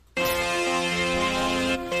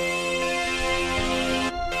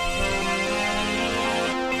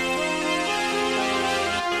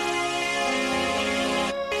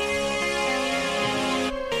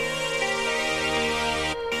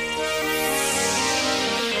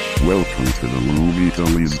Welcome to the Movie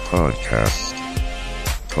Dummies podcast.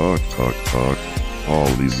 Talk, talk, talk. All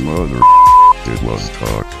these mother it was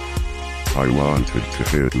talk. I wanted to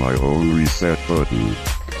hit my own reset button.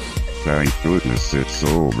 Thank goodness it's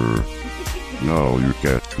over. Now you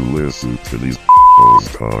get to listen to these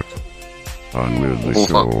talk. On with the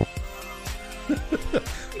show.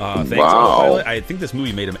 Thanks, Wow. Pilot. I think this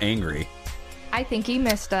movie made him angry. I think he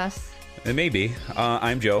missed us. And maybe.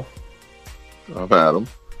 I'm Joe. I'm Adam.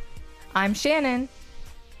 I'm Shannon.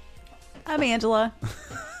 I'm Angela.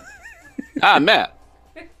 Matt.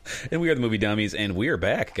 And we are the Movie Dummies, and we are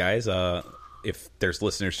back, guys. If there's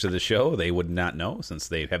listeners to the show, they would not know since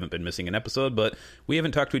they haven't been missing an episode, but we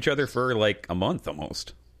haven't talked to each other for like a month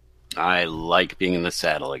almost. I like being in the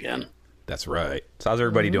saddle again. That's right. So how's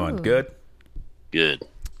everybody doing? Good? Good.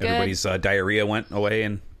 Everybody's diarrhea went away,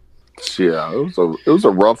 and Yeah, it was a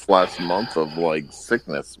rough last month of like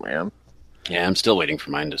sickness, man. Yeah, I'm still waiting for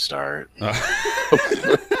mine to start.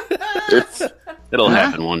 It's It'll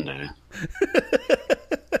happen one day.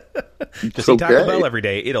 just eat Taco Bell every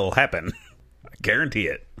day. It'll happen. I guarantee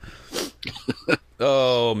it.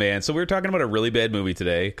 Oh, man. So we were talking about a really bad movie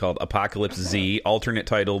today called Apocalypse Z, alternate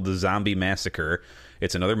title, The Zombie Massacre.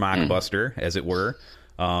 It's another mockbuster, as it were.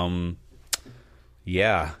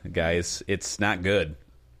 Yeah, guys, it's not good.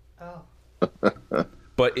 Oh.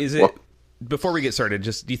 But is it, before we get started,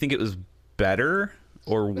 just do you think it was better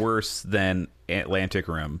or worse than Atlantic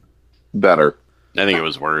Rim? better. I think it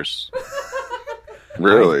was worse.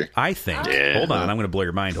 Really? I think. Yeah. Hold on, I'm going to blow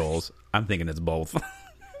your mind holes. I'm thinking it's both.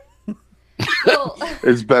 Well,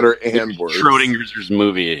 It's better and worse. Schrodinger's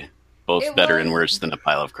movie, both It better was- and worse than a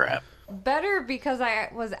pile of crap. better because I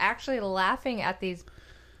was actually laughing at these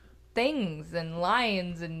things and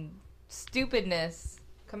lines and stupidness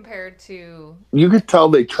compared to... You could tell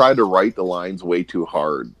they tried to write the lines way too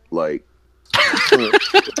hard. Like,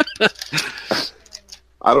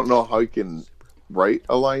 I don't know how you can write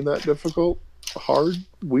a line that difficult, hard,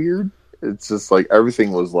 weird. It's just like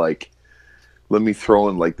everything was like, let me throw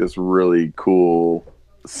in like this really cool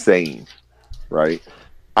saying, right?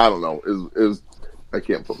 I don't know. It was I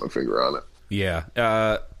can't put my finger on it. Yeah.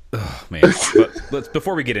 Oh, man. But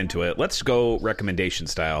before we get into it, let's go recommendation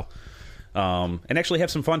style. And actually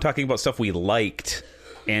have some fun talking about stuff we liked.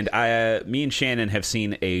 And me and Shannon have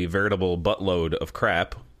seen a veritable buttload of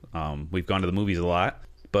crap. We've gone to the movies a lot.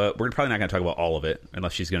 But we're probably not going to talk about all of it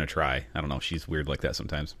unless she's going to try. I don't know. She's weird like that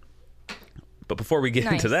sometimes. But before we get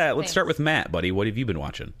Nice. into that, let's Thanks. start with Matt, buddy. What have you been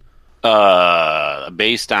watching?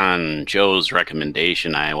 Based on Joe's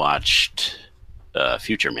recommendation, I watched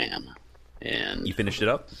Future Man. And You finished it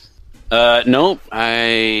up? nope,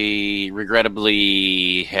 I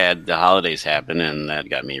regrettably had the holidays happen, and that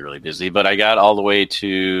got me really busy. But I got all the way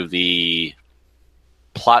to the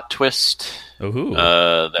plot twist Ooh.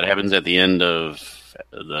 that happens at the end of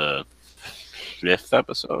the 5th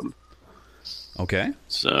episode. Okay.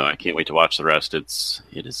 So I can't wait to watch the rest. It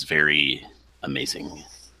is very amazing.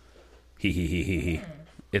 He.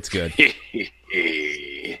 It's good.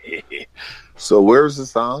 So where's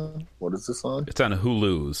this on? What is this on? It's on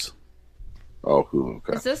Hulu's. Oh, Hulu.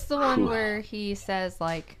 Okay. Is this the one where he says,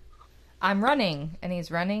 like, I'm running, and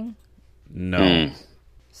he's running? No.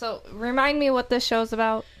 So, remind me what this show's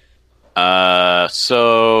about.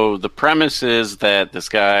 So the premise is that this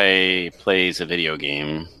guy plays a video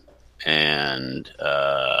game, and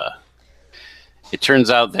it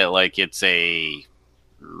turns out that like it's a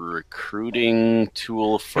recruiting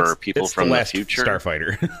tool for people It's from the the last future.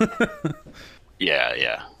 Starfighter.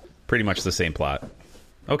 Yeah. Pretty much the same plot.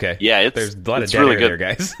 Okay. Yeah, There's a lot of it's dead really air good.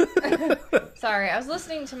 there, guys. Sorry, I was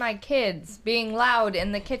listening to my kids being loud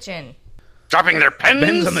in the kitchen. Dropping their pens,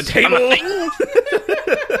 Pens on the table.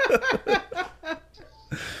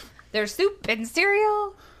 There's soup and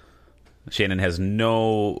cereal. Shannon has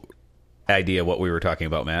no idea what we were talking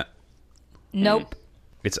about, Matt. Nope.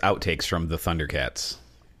 It's outtakes from the Thundercats.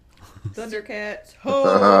 Thundercats.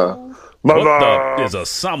 Ho! What the is a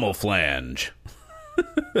Somoflange?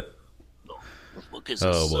 Look, it's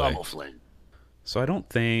Oh, a boy. Somoflange. So I don't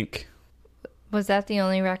think... Was that the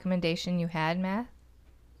only recommendation you had, Matt?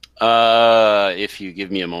 If you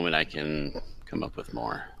give me a moment, I can come up with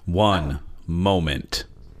more. One moment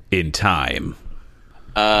in time.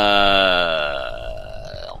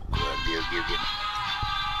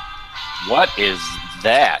 What is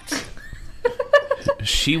that?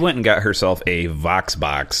 She went and got herself a Vox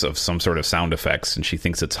box of some sort of sound effects, and she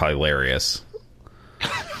thinks it's hilarious.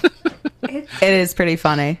 It is pretty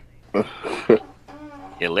funny.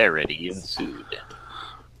 Hilarity ensued.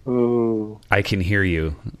 Oh. I can hear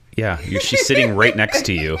you. Yeah, she's sitting right next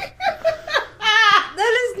to you.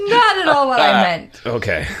 That is not at all what I meant.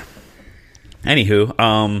 Okay.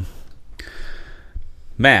 Anywho,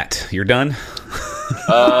 Matt, you're done?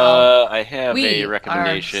 I have We a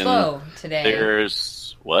recommendation. are slow today.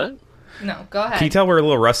 There's what? No, go ahead. Can you tell we're a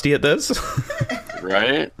little rusty at this?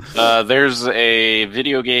 Right? There's a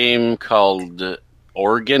video game called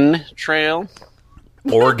Oregon Trail.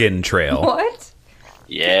 Oregon Trail. What?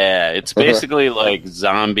 Yeah, it's basically like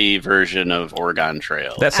zombie version of Oregon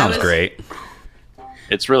Trail. That sounds was- great.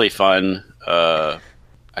 It's really fun.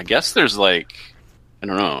 I guess there's like, I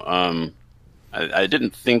don't know. I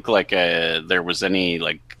didn't think like there was any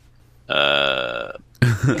like.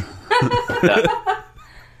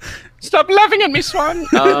 Stop laughing at me, Swan.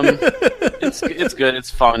 It's good. It's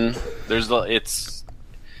fun. It's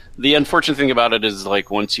the unfortunate thing about it is like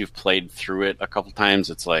once you've played through it a couple times,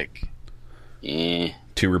 it's like,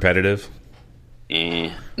 Too repetitive.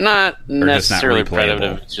 not necessarily replayable.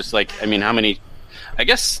 repetitive. It's just like, I mean, how many? I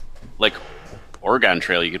guess like Oregon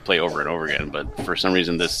Trail you could play over and over again, but for some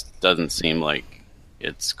reason this doesn't seem like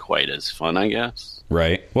it's quite as fun. I guess.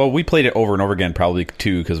 Right. Well, we played it over and over again, probably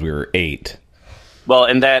too, because we were 8. Well,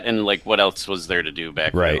 and that, and like, what else was there to do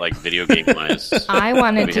back Right. then, like video game wise? I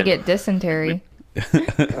wanted We to had- get dysentery. we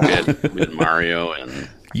had Mario and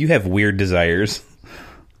You have weird desires.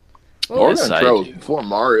 Oregon Yes, I Trail was do. before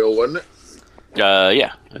Mario, wasn't it?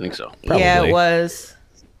 yeah, I think so. Yeah, Probably. it was.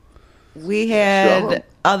 We had Sure.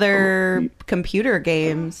 other computer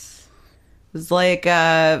games. It was like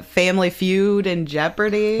Family Feud and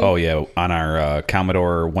Jeopardy. Oh, yeah. On our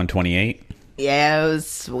Commodore 128. Yeah, it was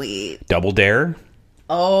sweet. Double Dare.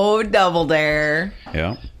 Oh, Double Dare.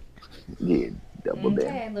 Yeah. Yeah, double damn.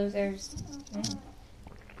 Okay, losers.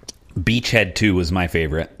 Beachhead 2 was my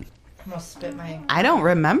favorite. I'm gonna spit my. I don't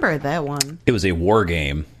remember that one. It was a war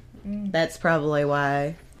game. That's probably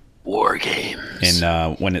why. War games.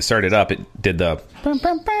 And when it started up, it did the...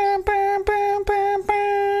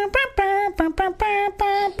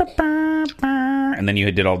 And then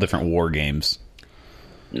you did all different war games.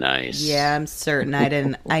 Nice. Yeah, I'm certain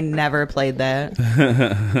I never played that.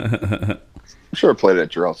 I'm sure I played it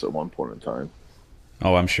at your house at one point in time.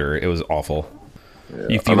 Oh, I'm sure. It was awful. Yeah.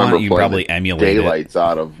 If I you remember want, you playing probably the emulate it. daylights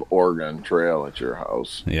out of Oregon Trail at your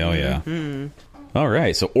house. Yeah, oh, yeah. All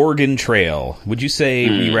right. So Oregon Trail. Would you say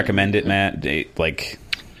we recommend it, Matt? Like,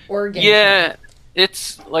 Organ. Yeah,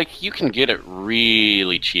 it's like you can get it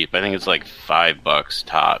really cheap. I think it's like $5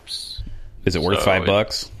 tops. is it worth So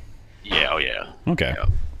 $5? Yeah, oh yeah. Okay. Yeah.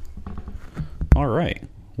 All right.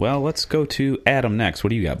 Well, let's go to Adam next. What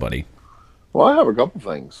do you got, buddy? Well, I have a couple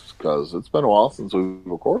things because it's been a while since we've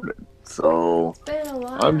recorded. So Been a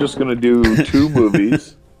while. I'm just going to do 2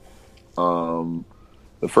 movies.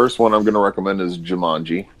 The first one I'm going to recommend is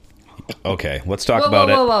Jumanji. Okay. Let's talk Whoa, about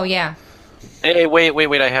whoa, whoa, it. whoa, yeah. Hey,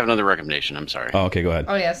 wait! I have another recommendation. I'm sorry. Oh, okay. Go ahead.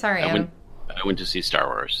 Oh, yeah, sorry, I Adam. went to see Star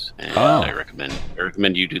Wars, and Oh. I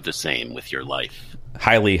recommend you do the same with your life.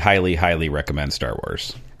 Highly, highly, highly recommend Star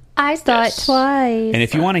Wars. I saw Yes. it twice. And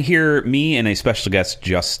if you want to hear me and a special guest,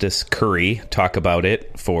 Justice Curry, talk about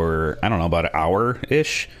it for, I don't know, about an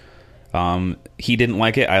hour-ish. He didn't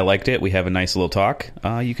like it. I liked it. We have a nice little talk.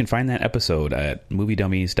 You can find that episode at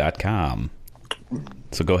moviedummies.com.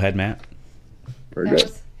 So go ahead, Matt. Very That good.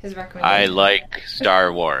 was his I recommendation. like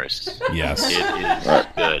Star Wars. Yes. It is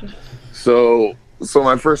good. So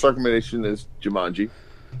my first recommendation is Jumanji.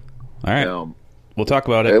 All right. We'll talk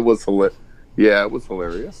about It it. was yeah, it was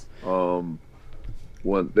hilarious.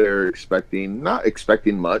 When they're not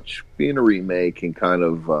expecting much, being a remake and kind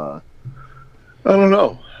of, I don't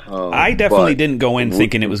know. I definitely but- didn't go in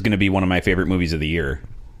thinking it was going to be one of my favorite movies of the year.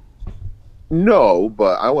 No,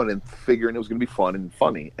 but I went in figuring it was going to be fun and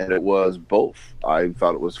funny, and it was both. I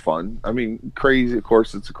thought it was fun. I mean, crazy. Of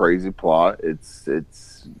course, it's a crazy plot. It's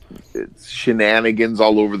shenanigans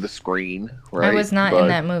all over the screen. Right? I was not But in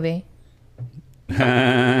that movie. Did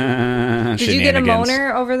Did you get a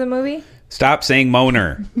moaner over the movie? Stop saying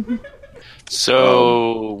moaner.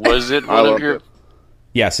 So, was it I one of loved your? it.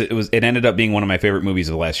 Yes, it was. It ended up being one of my favorite movies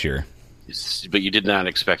of last year. But you did not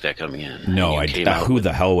expect that coming in. No, You came out who with-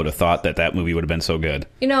 the hell would have thought that movie would have been so good?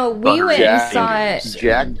 You know, we went and saw it.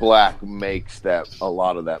 Jack Black makes a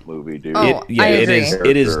lot of that movie, dude. Oh, Yeah, I it agree. is.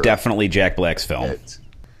 It is Character. definitely Jack Black's film. It's-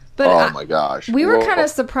 But oh my gosh, we were Well, kind of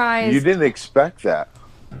surprised. You didn't expect that.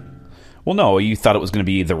 Well, no, you thought it was going to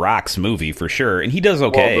be The Rock's movie for sure, and he does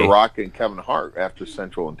okay. Well, The Rock and Kevin Hart after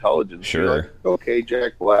Central Intelligence. Sure. You're like, okay,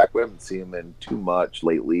 Jack Black. We haven't seen him in too much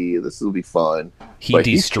lately. This will be fun. He But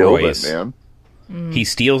He killed destroys. it, man. He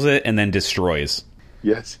steals it and then destroys.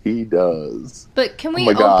 Yes, he does. But can we Oh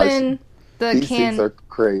my gosh. open the These things are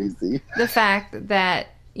crazy. the fact that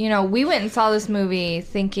we went and saw this movie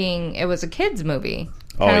thinking it was a kids movie.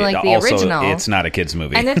 kind of like the also, original. it's not a kids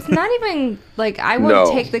movie. And it's not even like I wouldn't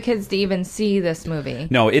No. take the kids to even see this movie.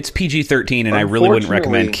 No, it's PG-13, and I really wouldn't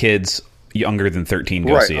recommend Unfortunately- kids younger than 13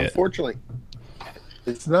 go Right. see it. Unfortunately,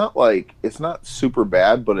 it's not super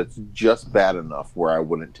bad, but it's just bad enough where I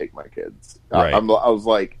wouldn't take my kids. Right. I was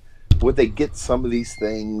like, would they get some of these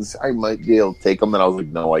things? I might be able to take them, and I was like,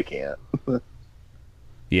 no, I can't.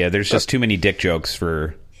 Yeah, there's just too many dick jokes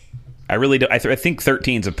for. I really do. I think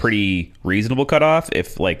 13 is a pretty reasonable cutoff.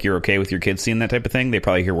 If like you're okay with your kids seeing that type of thing, they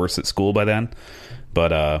probably hear worse at school by then.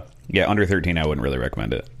 But yeah, under 13, I wouldn't really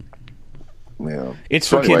recommend it. Yeah. It's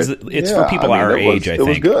So for kids. anyway, It's for people our age. I it was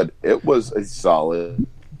think. good. It was a solid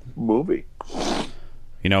movie.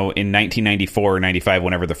 You know, in 1994 or 95,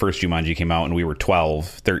 whenever the first Jumanji came out, and we were 12,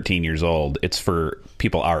 13 years old. It's for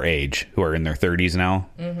people our age who are in their 30s now.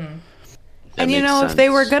 And you know, if they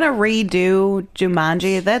were going to redo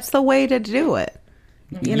Jumanji, that's the way to do it.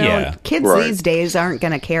 You know, Yeah. kids Right. these days aren't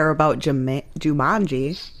going to care about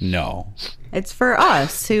Jumanji. No. It's for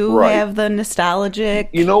us who Right. have the nostalgic.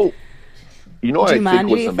 You know what I think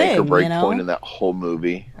was Jumanji the make or thing, break you know? point in that whole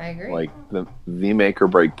movie? I agree. Like the make or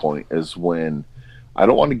break point is when I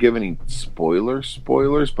don't want to give any spoilers,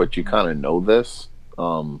 but you kind of know this.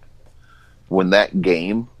 When that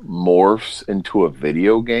game morphs into a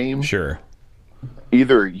video game, Sure.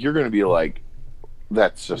 either you're going to be like,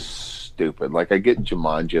 that's just stupid. Like, I get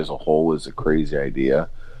Jumanji as a whole is a crazy idea,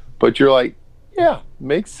 but you're like, yeah,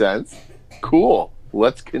 makes sense. Cool.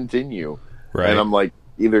 Let's continue. Right. And I'm like,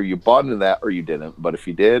 either you bought into that or you didn't. But if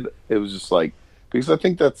you did, it was just like, because I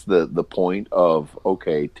think that's the point of,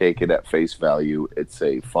 okay, take it at face value. It's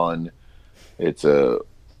a fun, it's a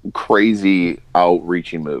crazy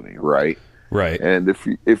outreaching movie, right? Right. And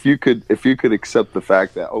if you could accept the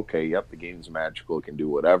fact that, okay, yep, the game's magical, it can do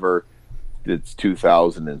whatever. It's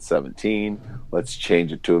 2017. Let's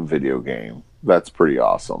change it to a video game. That's pretty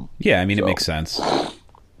awesome. Yeah, I mean, it So- makes sense.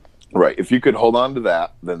 Right. If you could hold on to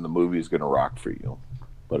that, then the movie's going to rock for you.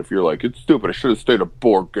 But if you're like, it's stupid, I should have stayed a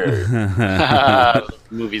board game. The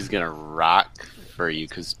movie's gonna rock for you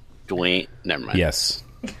because Dwayne. Never mind. Yes.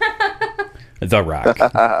 The Rock.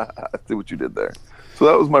 I see what you did there. So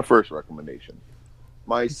that was my first recommendation.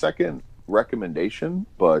 My second recommendation,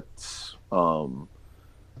 but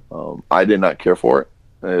I did not care for it.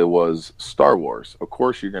 It was Star Wars. Of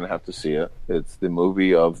course, you're going to have to see it. It's the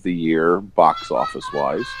movie of the year, box office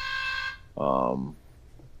wise.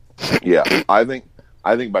 Yeah, I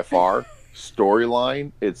think by far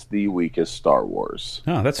storyline, it's the weakest Star Wars.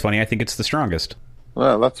 Oh, that's funny. I think it's the strongest.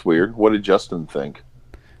 Well, that's weird. What did Justin think?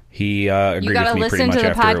 He agreed You got with to me pretty listen much to the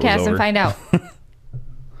after it was podcast over. and find out.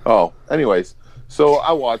 Oh, anyways, so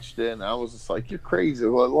I watched it and I was just like, "You're crazy."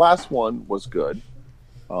 Well, the last one was good,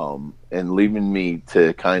 and leaving me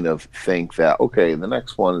to kind of think that okay, the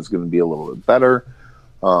next one is going to be a little bit better.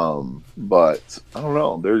 But I don't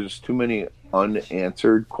know. There's just too many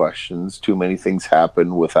unanswered questions. Too many things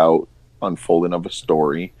happen without unfolding of a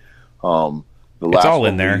story. The It's last all one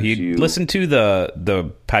in there. leaves You listen to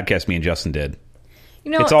the podcast me and Justin did. You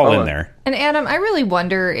know, It's all Oh, in there. And Adam, I really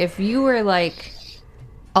wonder if you were like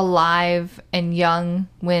alive and young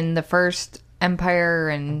when the first Empire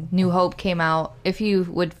and New Hope came out, if you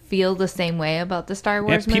would feel the same way about the Star Yeah,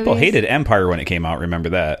 Wars people movies. hated Empire when it came out. Remember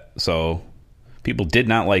that? So people did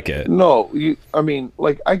not like it. No, I mean,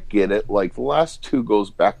 like, I get it. Like, the last two goes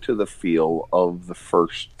back to the feel of the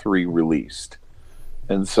first three released.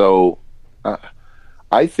 And so,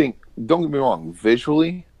 I think, don't get me wrong,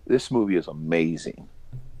 visually, this movie is amazing.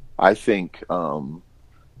 I think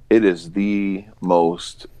it is the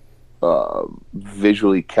most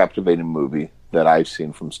visually captivating movie that I've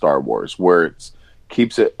seen from Star Wars, where it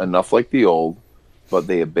keeps it enough like the old, but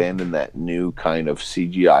they abandoned that new kind of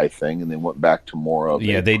CGI thing and they went back to more of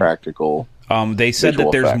a practical. They said that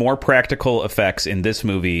visual there's effect. more practical effects in this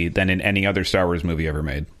movie than in any other Star Wars movie ever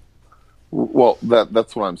made. Well,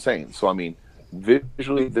 that's what I'm saying. So, I mean,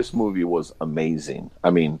 visually, this movie was amazing. I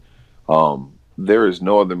mean, there is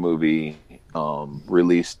no other movie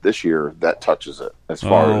released this year that touches it as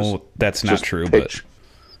far as that's not just true, pitch.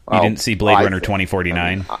 but you didn't see Blade I Runner think-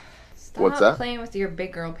 2049? Stop What's that? playing with your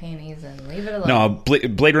big girl panties and leave it alone. No,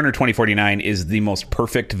 Blade Runner 2049 is the most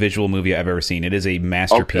perfect visual movie I've ever seen. It is a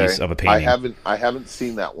masterpiece of a painting. I haven't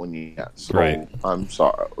seen that one yet, so Right. I'm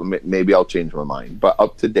sorry. Maybe I'll change my mind, but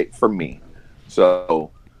up to date for me.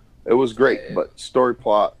 So it was great, but story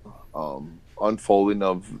plot, unfolding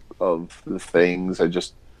of the things.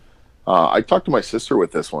 I talked to my sister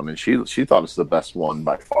with this one, and she thought it's the best one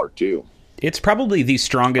by far too. It's probably the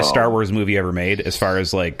strongest Star Wars movie ever made, as far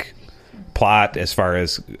as like plot, as far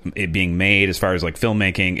as it being made, as far as like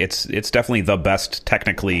filmmaking. It's definitely the best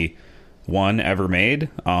technically one ever made.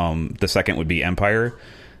 The second would be Empire.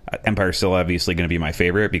 Empire's still obviously going to be my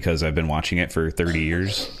favorite because I've been watching it for 30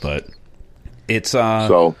 years, but it's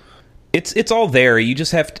it's all there. You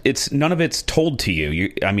just have to, it's none of it's told to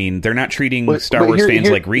you. I mean, they're not treating Star Wars fans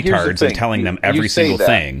like retards and telling them every single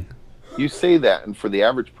thing. You say that, and for the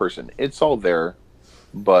average person, it's all there,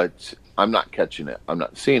 but I'm not catching it. I'm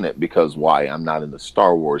not seeing it because why? I'm not in the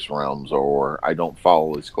Star Wars realms, or I don't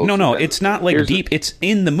follow as closely. No, it's not like deep. It's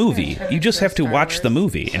in the movie. You just have to watch the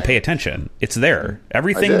movie and pay attention. It's there.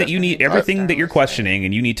 Everything that you need, everything that you're questioning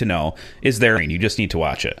and you need to know is there, and you just need to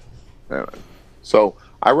watch it. So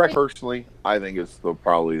personally, I think it's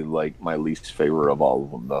probably like my least favorite of all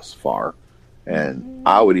of them thus far. And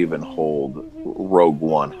I would even hold Rogue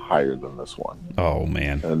One higher than this one. Oh,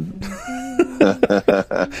 man.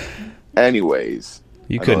 Anyways.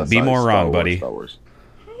 You couldn't be more wrong, buddy.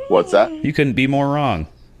 What's that? You couldn't be more wrong.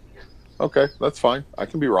 Okay, that's fine. I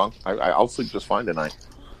can be wrong. I'll sleep just fine tonight.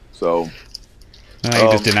 So.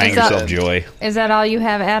 You're just denying yourself joy. Is that all you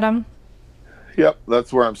have, Adam? Yep,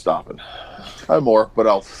 that's where I'm stopping. I have more, but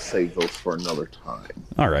I'll save those for another time.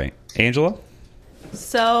 All right. Angela?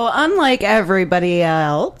 So, unlike everybody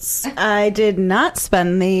else, I did not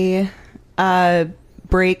spend the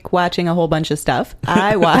break watching a whole bunch of stuff.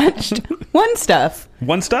 I watched one stuff.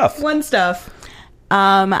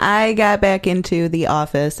 I got back into The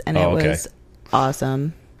Office, and it was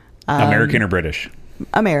awesome. American or British?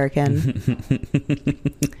 American.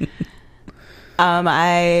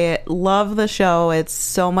 I love the show. It's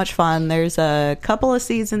so much fun. There's a couple of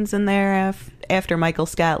seasons in there after Michael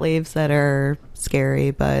Scott leaves that are scary,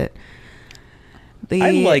 but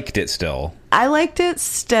I liked it still.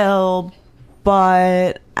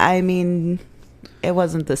 But I mean, it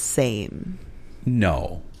wasn't the same.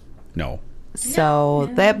 No. So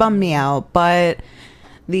that bummed me out, but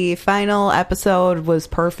the final episode was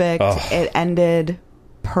perfect. It ended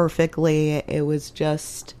perfectly. It was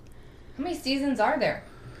just... How many seasons are there?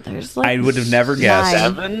 There's I would have never guessed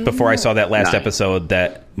 7? before I saw that last episode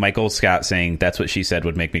that Michael Scott saying "That's what she said"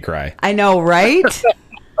 would make me cry. I know, right? He's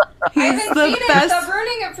the best. Stop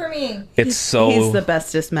ruining it for me. He's the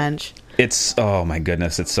bestest mensch. It's oh my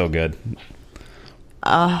goodness, it's so good.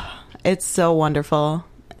 It's so wonderful,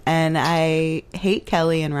 and I hate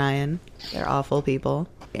Kelly and Ryan. They're awful people,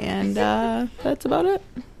 and that's about it.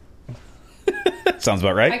 Sounds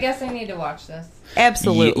about right. I guess I need to watch this.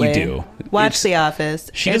 Absolutely, you do. Watch The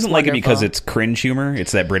Office. She doesn't like it because it's cringe humor.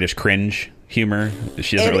 It's that British cringe humor.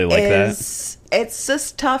 She doesn't really like that. It's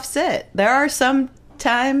just tough sit. There are some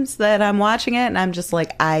times that I'm watching it and I'm just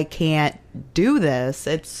like, I can't do this.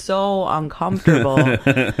 It's so uncomfortable.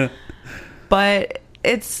 But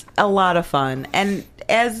it's a lot of fun. And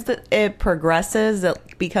as it progresses, it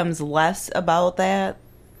becomes less about that.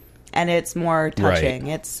 And it's more touching.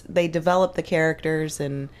 Right. They develop the characters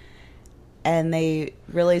and they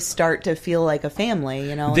really start to feel like a family,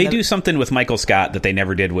 you know. They do something with Michael Scott that they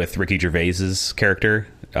never did with Ricky Gervais's character,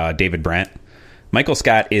 David Brent. Michael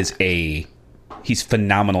Scott he's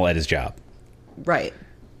phenomenal at his job. Right.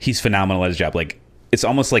 He's phenomenal at his job. Like, it's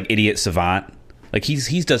almost like idiot savant. Like,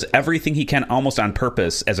 he does everything he can almost on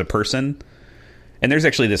purpose as a person. And there's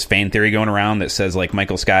actually this fan theory going around that says, like,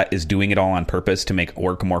 Michael Scott is doing it all on purpose to make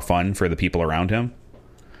work more fun for the people around him.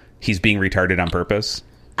 He's being retarded on purpose.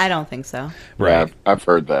 I don't think so. Right. Yeah, I've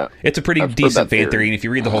heard that. It's a pretty decent fan theory, and if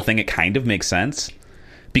you read the whole thing, it kind of makes sense.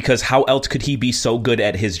 Because how else could he be so good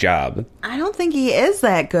at his job? I don't think he is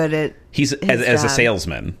that good at He's as a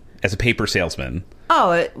salesman, as a paper salesman.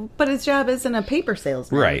 Oh, but his job isn't a paper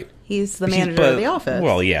salesman. Right. He's the manager of the office.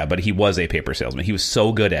 Well, yeah, but he was a paper salesman. He was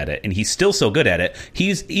so good at it, and he's still so good at it.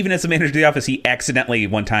 Even as the manager of the office, he accidentally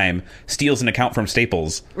one time steals an account from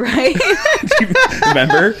Staples. Right. Do you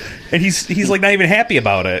remember? And he's like not even happy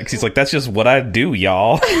about it because he's like, that's just what I do,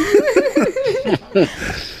 y'all.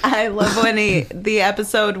 I love when the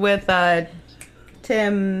episode with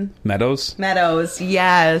Tim Meadows.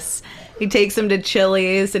 Yes. He takes him to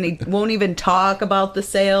Chili's and he won't even talk about the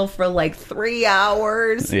sale for like 3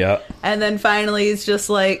 hours. Yeah. And then finally he's just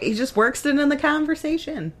like, he just works it in the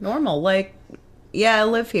conversation. Normal. Like, yeah, I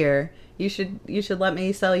live here. You should let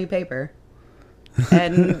me sell you paper.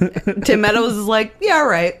 And Tim Meadows is like, yeah, all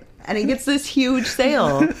right. And he gets this huge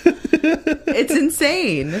sale. It's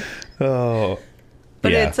insane. Oh.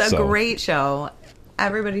 But it's a great show.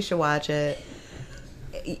 Everybody should watch it.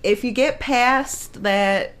 If you get past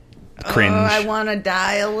that cringe, I want to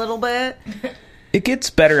die a little bit. It gets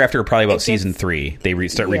better after probably about season 3. They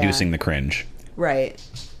start reducing the cringe. Right.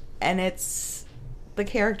 And the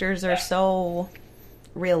characters are so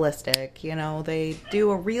realistic. You know, they do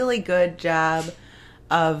a really good job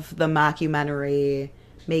of the mockumentary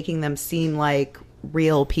making them seem like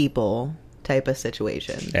real people type of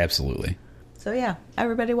situation. Absolutely. So yeah,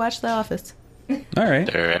 everybody watch The Office. All right.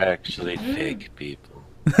 They're actually fake people.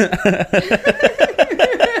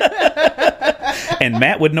 And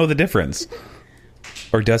Matt would know the difference.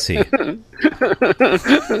 Or does he?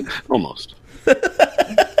 Almost.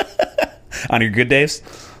 On your good days?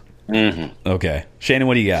 Mm-hmm. Okay. Shannon,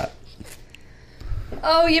 what do you got?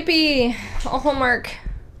 Oh, yippee. A Hallmark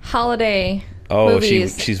holiday Oh,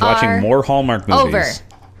 movies she's watching are more Hallmark movies. over.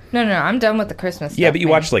 No, I'm done with the Christmas stuff. Yeah, but you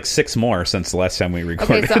man. watched like 6 more since the last time we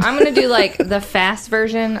recorded. Okay, so I'm going to do like the fast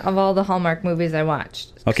version of all the Hallmark movies I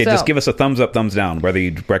watched. Okay, So, just give us a thumbs up, thumbs down, whether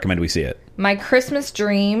you'd recommend we see it. My Christmas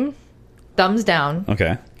Dream, thumbs down.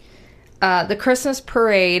 Okay. The Christmas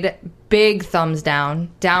Parade, big thumbs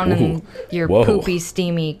down. Down in Ooh. your Whoa. poopy,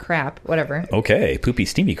 steamy crap, whatever. Okay, poopy,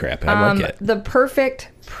 steamy crap. I like it. The Perfect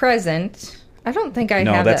Present. I don't think I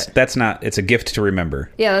No, have that. that's not. It's a gift to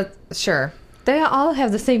remember. Yeah, sure. They all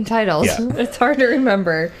have the same titles. Yeah. It's hard to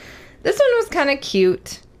remember. This one was kind of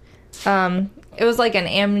cute. It was like an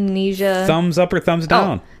amnesia. Thumbs up or thumbs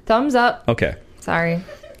down? Oh, thumbs up. Okay. Sorry.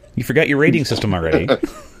 You forgot your rating system already.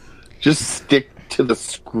 Just stick to the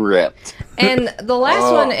script. And the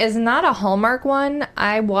last one is not a Hallmark one.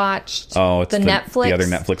 I watched Oh, it's the Netflix, the other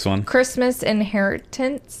Netflix one. Christmas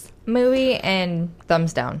Inheritance movie, and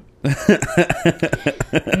thumbs down.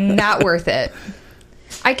 Not worth it.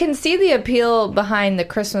 I can see the appeal behind the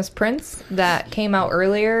Christmas Prince that came out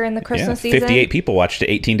earlier in the Yeah, Christmas season. 58 people watched it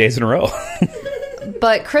 18 days in a row.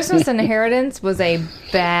 But Christmas Inheritance was a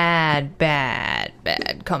bad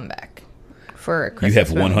comeback for a You Christmas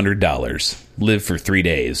have movie. $100. Live for 3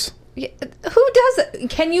 days. Yeah, who does it?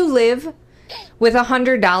 Can you live with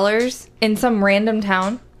 $100 in some random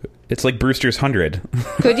town? It's like Brewster's 100.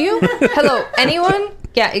 Could you? Hello, anyone?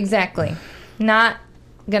 Yeah, exactly. Not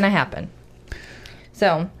gonna happen.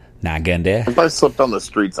 So, Not gonna. If I slipped on the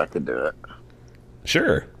streets, I could do it.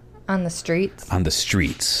 Sure. on the streets. On the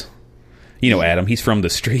streets. You know Adam, he's from the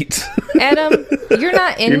streets. Adam, you're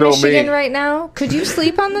not in You know Michigan me. right now. Could you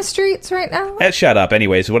sleep on the streets right now? Shut up.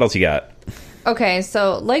 Anyways, what else you got? Okay,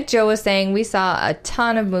 so like Joe was saying, we saw a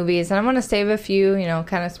ton of movies, and I'm going to save a few,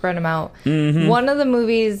 kind of spread them out. Mm-hmm. One of the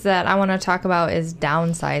movies that I want to talk about is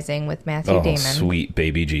Downsizing with Matthew Oh, Damon. sweet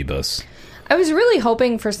baby Jeebus. I was really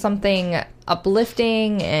hoping for something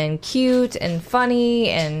uplifting and cute and funny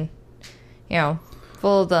and,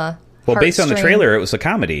 full of the Well, based on the heartstring. trailer, it was a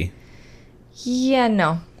comedy. Yeah,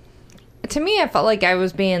 no. To me, I felt like I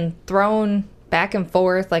was being thrown back and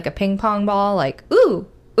forth like a ping pong ball, like, ooh,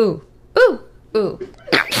 ooh, ooh, ooh.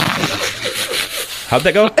 How'd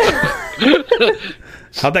that go?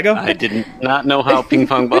 How'd that go? I did not know how ping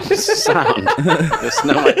pong balls sound. Just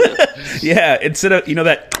no idea. Yeah, instead of,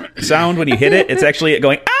 that sound when you hit it, it's actually it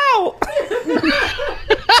going, ow!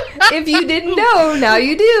 If you didn't know, now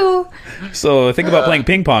you do. So think about playing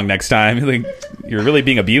ping pong next time. You're really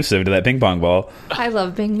being abusive to that ping pong ball. I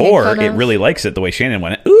love being made Or fun it of. really likes it the way Shannon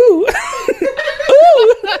went, ooh!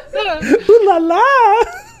 Ooh! Ooh la la!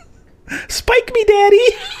 Spike me, daddy!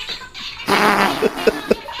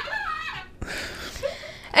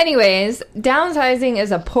 Anyways, Downsizing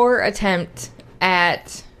is a poor attempt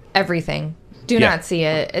at everything. Do Yeah. not see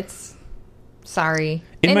it. It's... Sorry.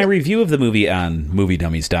 In And- my review of the movie on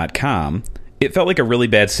moviedummies.com, it felt like a really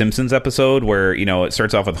bad Simpsons episode where, it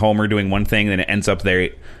starts off with Homer doing one thing, then it ends up there,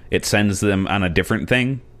 it sends them on a different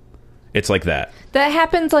thing. It's like that. That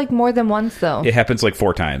happens like more than once, though. It happens like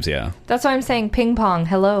 4 times, yeah. That's why I'm saying ping pong.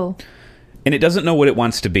 Hello. And it doesn't know what it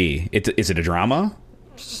wants to be. Is it a drama?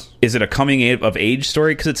 Is it a coming of age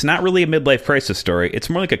story? Because it's not really a midlife crisis story. It's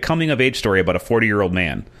more like a coming of age story about a 40-year-old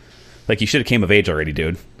man. Like, you should have came of age already,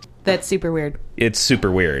 dude. That's super weird. It's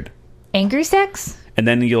super weird. Angry sex? And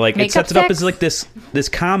then it Makeup sets it up sex? as like this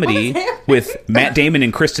comedy with Matt Damon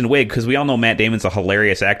and Kristen Wiig, because we all know Matt Damon's a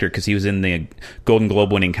hilarious actor because he was in the Golden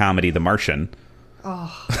Globe winning comedy The Martian.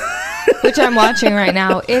 Which I'm watching right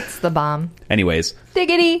now. It's the bomb. Anyways,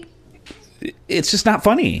 Diggity. it's just not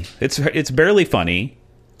funny. It's barely funny.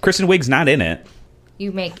 Kristen Wiig's not in it.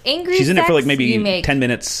 You make angry She's in it for like sex, maybe you make 10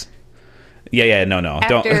 minutes. Yeah, no,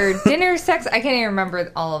 don't. after dinner sex. I can't even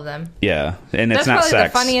remember all of them. Yeah, and it's That's not probably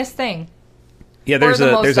sex. the funniest thing. Yeah, or there's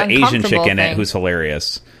the most an Asian chick uncomfortable in it thing. who's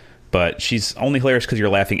hilarious, but she's only hilarious because you're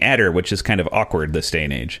laughing at her, which is kind of awkward this day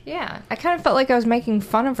and age. Yeah, I kind of felt like I was making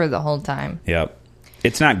fun of her the whole time. Yep,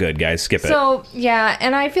 it's not good, guys. Skip it. So, yeah,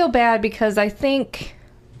 and I feel bad because I think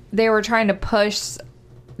they were trying to push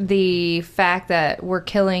the fact that we're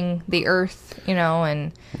killing the earth,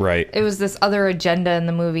 and Right. it was this other agenda in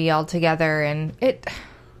the movie altogether, and it...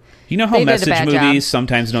 You know how They did a message bad movies job.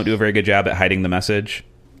 sometimes don't do a very good job at hiding the message?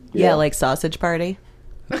 Yeah, like Sausage Party.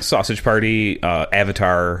 Sausage Party,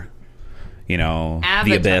 Avatar, the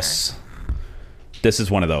Avatar. Abyss. This is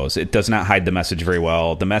one of those. It does not hide the message very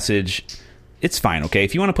well. The message, it's fine, okay?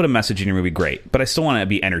 If you want to put a message in your movie, great. But I still want to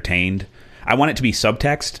be entertained. I want it to be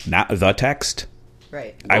subtext, not the text.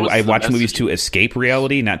 Right. I watch movies to escape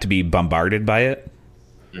reality, not to be bombarded by it.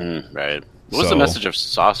 Right. What was the message of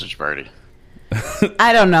Sausage Party?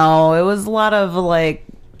 I don't know. It was a lot of like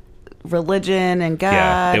religion and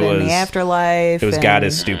God and the afterlife. It was and God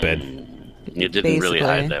is stupid. You didn't really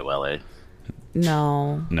Basically. hide that well, eh?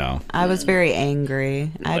 No. I was very angry.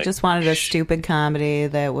 I Like, just wanted a stupid comedy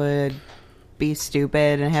that would be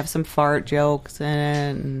stupid and have some fart jokes in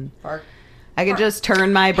it. And I could just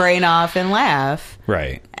turn my brain off and laugh.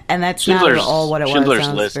 Right. And that's not all what it was. Schindler's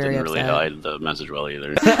I was List very didn't really upset. hide the message well either.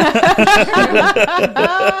 No,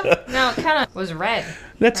 it kind of was red.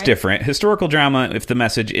 That's right? different. Historical drama, if the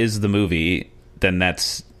message is the movie, then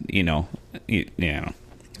that's, there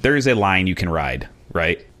is a line you can ride,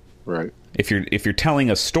 right? Right. If you're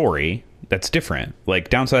telling a story, that's different. Like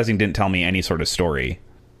Downsizing didn't tell me any sort of story.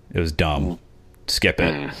 It was dumb. Skip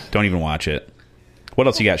it. Don't even watch it. What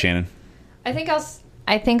else you got, Shannon? I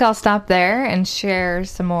think I'll stop there and share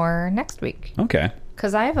some more next week Okay.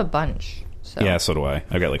 because I have a bunch. So Yeah, so do I.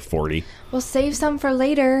 I've got like 40. we'll save some for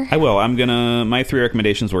later. I will. My 3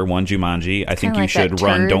 recommendations were 1, Jumanji. I think Kinda you like should that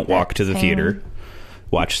run, turd don't walk that to the sang. theater.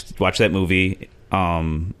 Watch that movie.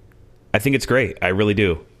 I think it's great. I really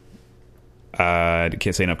do. I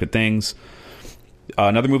can't say enough good things.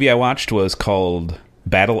 Another movie I watched was called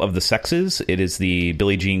Battle of the Sexes. It is the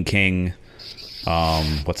Billie Jean King,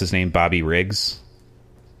 what's his name, Bobby Riggs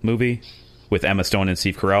movie with Emma Stone and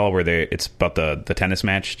Steve Carell, where it's about the tennis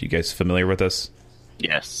match. You guys familiar with this?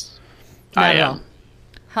 Yes. Not I at am. all.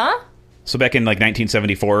 Huh? So back in like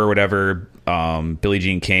 1974 or whatever, Billie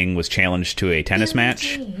Jean King was challenged to a tennis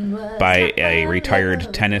match by a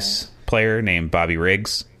retired tennis player named Bobby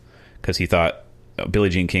Riggs because he thought Billie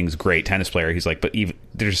Jean King's a great tennis player. He's like, but even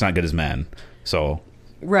they're just not good as men. So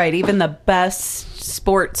Right. Even the best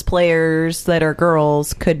sports players that are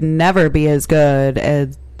girls could never be as good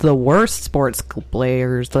as the worst sports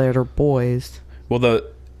players that are boys. well,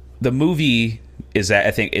 the movie is that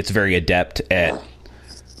I think it's very adept at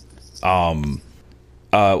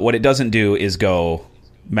what it doesn't do is go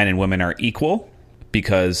men and women are equal,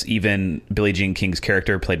 because even Billie Jean King's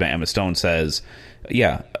character played by Emma Stone says,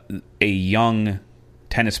 yeah, a young male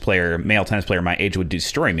tennis player my age would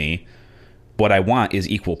destroy me. What I want is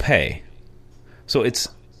equal pay. So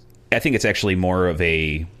I think it's actually more of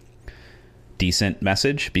a decent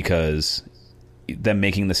message, because them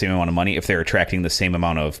making the same amount of money, if they're attracting the same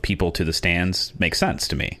amount of people to the stands, makes sense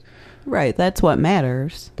to me. Right. That's what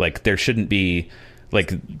matters. Like, there shouldn't be,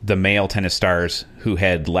 like, the male tennis stars who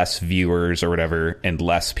had less viewers or whatever and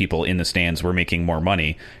less people in the stands were making more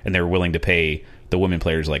money, and they're willing to pay the women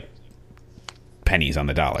players, like, pennies on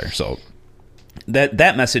the dollar. So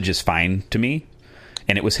that message is fine to me,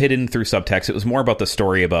 and it was hidden through subtext. It was more about the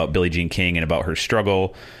story about Billie Jean King and about her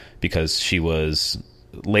struggle, because she was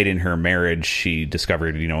late in her marriage. She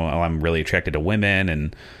discovered, I'm really attracted to women,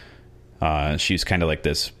 and she's kind of like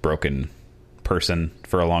this broken person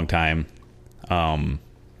for a long time. And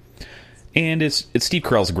it's Steve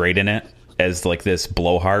Carell's great in it as like this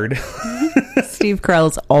blowhard. Steve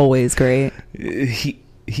Carell's always great.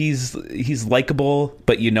 He's likable,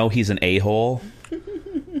 but he's an a-hole.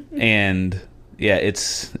 And yeah,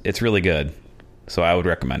 it's really good. So I would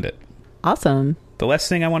recommend it. Awesome. The last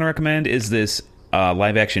thing I want to recommend is this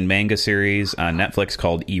live action manga series on Netflix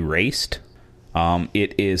called Erased.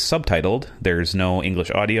 It is subtitled. There's no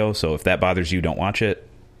English audio, so if that bothers you, don't watch it.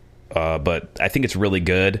 But I think it's really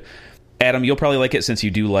good. Adam, you'll probably like it since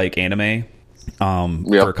you do like anime.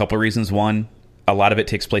 For a couple of reasons. One, a lot of it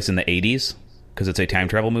takes place in the 80s because it's a time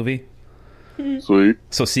travel movie. Sweet.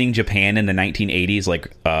 So seeing Japan in the 1980s,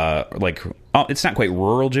 it's not quite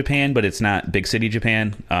rural Japan, but it's not big city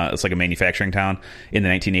Japan. It's like a manufacturing town in the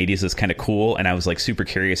 1980s is kind of cool. And I was like super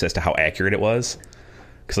curious as to how accurate it was.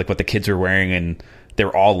 Because like what the kids were wearing, and they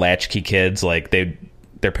were all latchkey kids. Like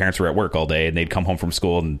their parents were at work all day, and they'd come home from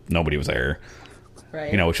school and nobody was there.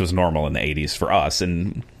 Right. Which was normal in the 80s for us.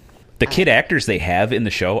 And the kid actors they have in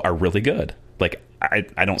the show are really good. Like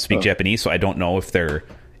I don't speak Japanese, so I don't know if they're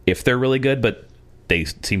really good, but they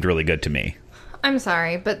seemed really good to me. I'm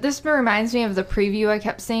sorry, but this reminds me of the preview I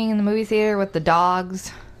kept seeing in the movie theater with the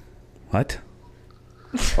dogs. What?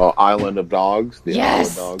 Island of Dogs. The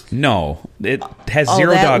Yes. Island Dogs. No, it has Oh,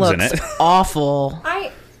 zero that dogs in looks it. awful.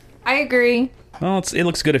 I agree. Well, it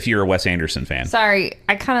looks good if you're a Wes Anderson fan. Sorry,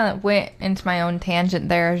 I kind of went into my own tangent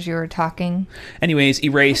there as you were talking. Anyways,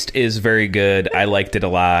 Erased is very good. I liked it a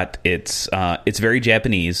lot. It's very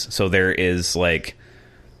Japanese, so there is like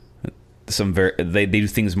they do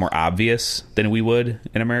things more obvious than we would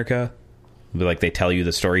in America. Like they tell you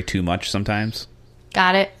the story too much sometimes.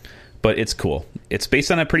 Got it. But it's cool. It's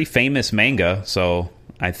based on a pretty famous manga, so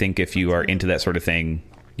I think if you are into that sort of thing,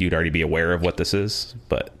 you'd already be aware of what this is.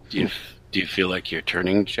 But Do you feel like you're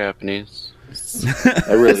turning Japanese?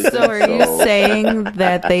 I really So are you saying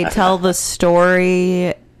that they tell the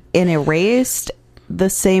story in Erased the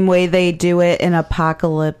same way they do it in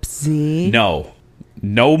Apocalypse Z? no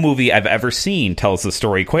movie I've ever seen tells the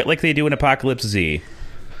story quite like they do in Apocalypse Z.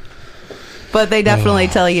 But they definitely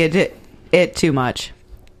tell you it too much.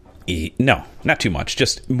 No, not too much.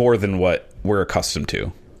 Just more than what we're accustomed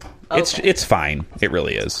to. Okay. It's fine. It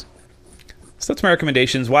really is. So that's my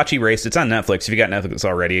recommendations. Watch Erased. It's on Netflix. If you got Netflix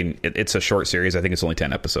already, it's a short series. I think it's only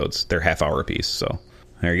 10 episodes. They're half-hour apiece. So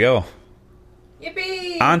there you go.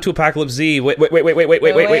 Yippee! On to Apocalypse Z. Wait. Like I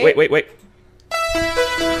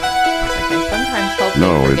sometimes hope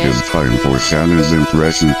Now they it forget. is time for Shannon's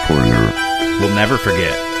Impression Corner. We'll never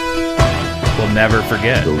forget. We'll never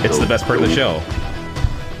forget. It's the best part of the show.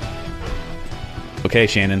 Okay,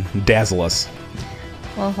 Shannon, dazzle us.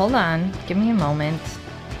 Well, hold on. Give me a moment.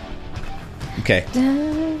 Okay,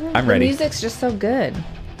 I'm The ready. music's just so good.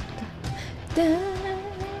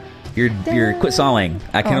 You're quit stalling.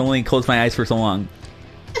 I can Oh. only close my eyes for so long.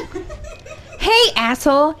 Hey,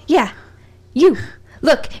 asshole! Yeah, you.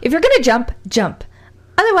 Look, if you're gonna jump, jump.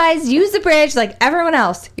 Otherwise, use the bridge like everyone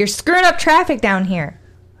else. You're screwing up traffic down here.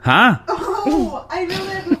 Huh? Oh, I know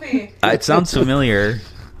that movie. It sounds familiar.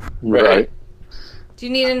 right. Do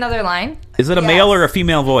you need another line? Is it a male or a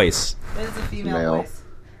female voice? It's a female Male. voice.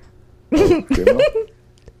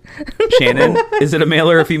 Shannon, is it a male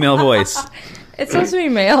or a female voice? It's supposed to be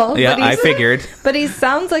male. Yeah, but I figured. But he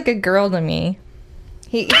sounds like a girl to me.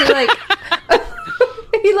 He like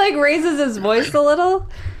he like raises his voice a little.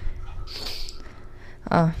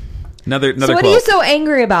 Another So what quote. are you so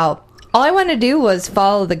angry about? All I want to do was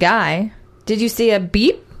follow the guy. Did you see a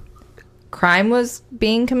beep? Crime was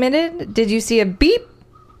being committed. Did you see a beep?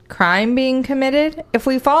 Crime being committed. If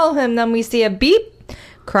we follow him, then we see a beep.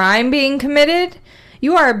 Crime being committed.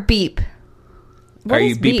 You are a beep. What Are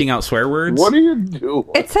you is beeping beep? out swear words? What are you doing?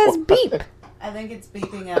 It says beep. I think it's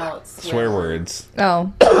beeping out Swear words.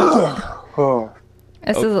 Oh. Oh,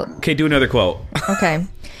 This is Okay, do another quote. okay.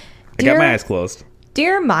 I got my eyes closed.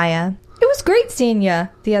 Dear Maya, it was great seeing you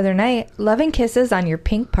the other night. Loving kisses on your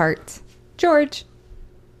pink parts. George.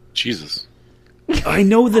 Jesus. I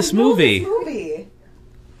know this movie.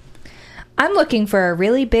 I'm looking for a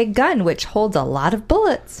really big gun which holds a lot of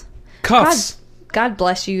bullets. Cuffs. God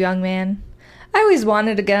bless you, young man. I always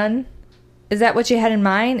wanted a gun. Is that what you had in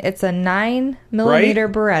mind? It's a 9mm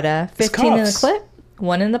Beretta, 15 in the cuffs. clip,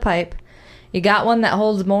 1 in the pipe. You got one that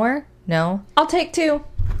holds more? No. I'll take 2.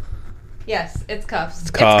 Yes, it's cuffs.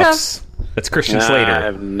 It's Cuffs. That's Christian Nah, Slater.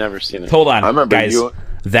 I've never seen it. Hold on, I remember guys. you-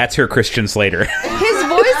 That's her Christian Slater. His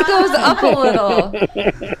voice goes up a little.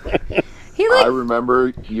 He I like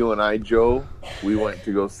remember you and I, Joe. We went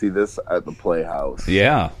to go see this at the Playhouse.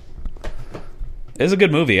 Yeah. It's a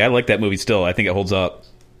good movie. I like that movie still. I think it holds up.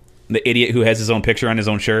 The idiot who has his own picture on his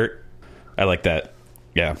own shirt. I like that.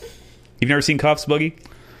 Yeah. You've never seen Cuffs, Boogie?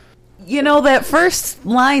 You know, that first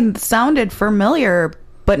line sounded familiar,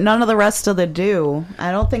 but none of the rest of the do.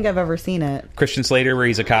 I don't think I've ever seen it. Christian Slater, where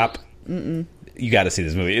he's a cop. Mm-mm. You got to see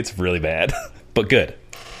this movie. It's really bad, but good.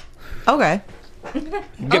 Okay.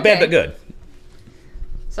 Bad but good.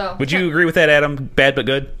 so. Would you agree with that, Adam? Bad but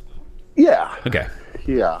good? Yeah, Okay.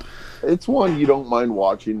 yeah. It's one you don't mind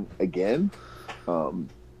watching again.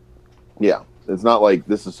 Yeah, it's not like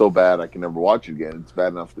this is so bad I can never watch it again. It's bad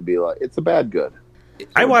enough to be like it's a bad good.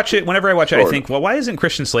 I watch it. Whenever I watch it, I Sort of. think, well, why isn't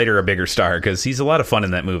Christian Slater a bigger star? Because he's a lot of fun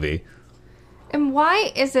in that movie. And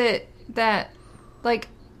why is it that, like,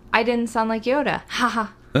 I didn't sound like Yoda? Haha.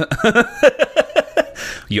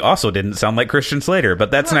 You also didn't sound like Christian Slater, but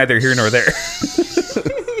that's neither here nor there.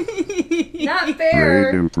 Not Great fair.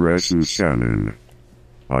 impression, Shannon.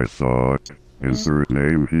 I thought insert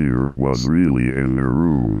name here was really in the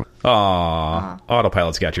room. Aw.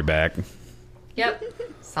 Autopilot's got your back. Yep.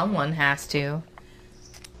 Someone has to.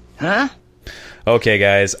 Okay,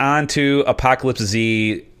 guys, on to Apocalypse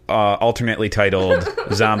Z, alternately titled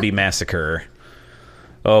Zombie Massacre.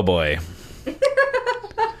 Oh boy.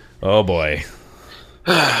 Oh boy.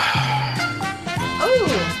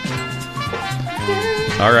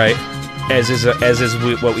 Oh. All right. As is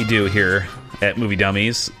what we do here at Movie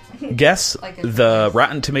Dummies. Guess Like it's the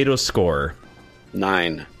Rotten Tomatoes score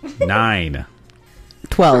 9. 9.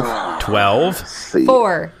 12. 12. See.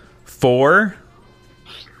 4. 4.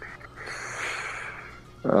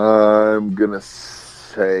 I'm gonna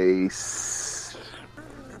say.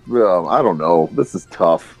 Well, I don't know. This is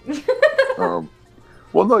tough.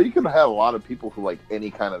 Well, no, you can have a lot of people who like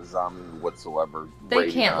any kind of zombie whatsoever. They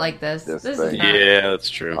rating can't on like this. This is thing. not- Yeah, that's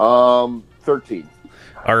true. 13.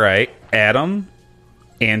 All right. Adam,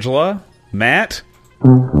 Angela, Matt.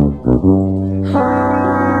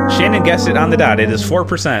 Shannon guessed it on the dot. It is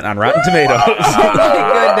 4% on Rotten Tomatoes.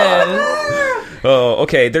 Goodness. Oh,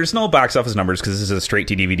 okay. There's no box office numbers because this is a straight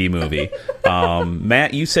to DVD movie.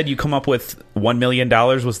 Matt, you said you come up with $1 million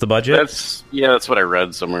was the budget. That's what I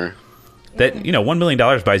read somewhere. That $1 million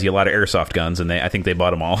buys you a lot of airsoft guns, and I think they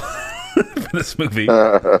bought them all for this movie.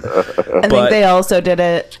 I think they also did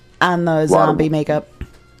it on the zombie makeup.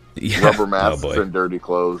 Yeah. Rubber masks Oh, boy. and dirty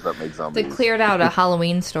clothes that make They zombies. cleared out a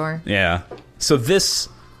Halloween store. Yeah. So this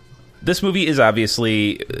movie is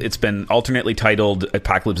obviously, it's been alternately titled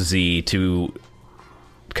Apocalypse Z to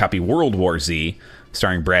copy World War Z,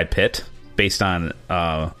 starring Brad Pitt, based on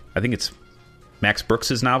I think it's Max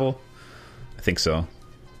Brooks' novel. I think so.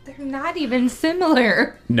 They're not even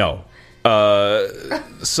similar. No.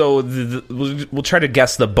 So we'll try to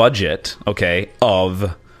guess the budget, okay,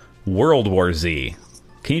 of World War Z.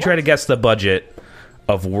 Can you try to guess the budget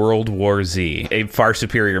of World War Z, a far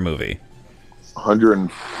superior movie?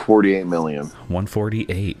 148 million.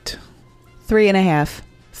 148. 3.5.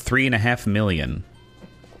 3.5 million.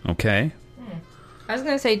 Okay. I was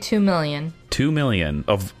going to say 2 million. 2 million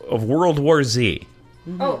of World War Z.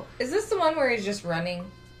 Oh, is this the one where he's just running?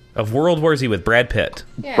 Of World War Z with Brad Pitt.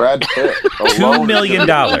 Yeah. Brad Pitt. $2 million.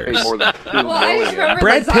 Paid more than $2 Well, I just million. remember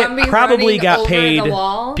Brad the Pitt zombie probably running got over paid the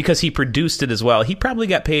wall. because he produced it as well. He probably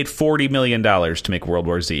got paid $40 million to make World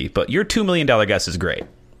War Z. But your $2 million guess is great.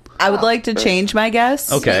 I would like to change my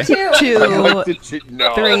guess Okay. Too. to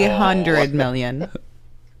No. 300 million.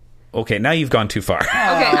 Okay, now you've gone too far. Okay,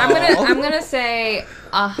 I'm gonna say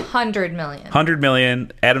 100 million. 100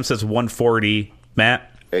 million. Adam says 140. Matt?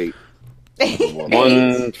 8.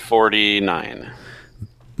 149.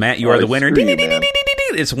 Matt, you are the winner. Screw you, man.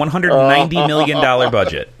 It's $190 million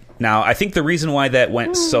budget. Now, I think the reason why that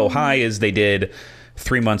went so high is they did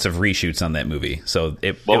 3 months of reshoots on that movie. So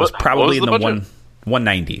it was what probably was in the the budget?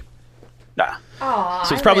 190. Nah. Aw,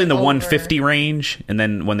 So it's I probably in went the over. 150 range, and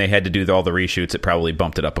then when they had to do all the reshoots, it probably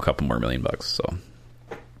bumped it up a couple more $1 million. So,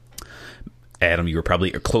 Adam, you were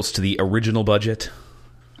probably close to the original budget,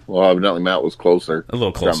 Well, evidently Matt was closer. a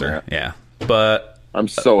little closer, Matt. yeah. But I'm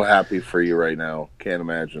so happy for you right now. Can't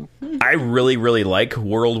imagine. I really, really like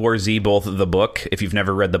World War Z, both the book. If you've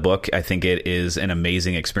never read the book, I think it is an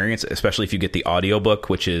amazing experience, especially if you get the audiobook,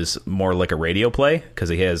 which is more like a radio play, because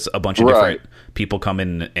he has a bunch of Right. different people come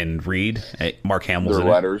in and read. Mark Hamill's Their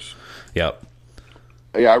in letters. it. Yep.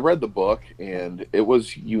 Yeah, I read the book, and it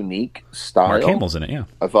was unique style. Mark Hamill's in it, yeah.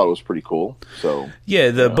 I thought it was pretty cool. So Yeah,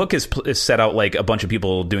 the book is set out like a bunch of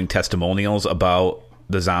people doing testimonials about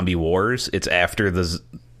the zombie wars. It's after the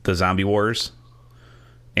zombie wars,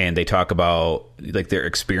 and they talk about like their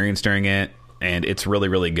experience during it, and it's really,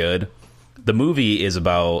 really good. The movie is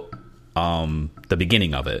about the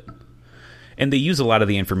beginning of it, and they use a lot of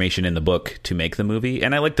the information in the book to make the movie.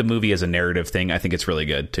 And I like the movie as a narrative thing. I think it's really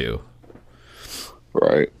good too.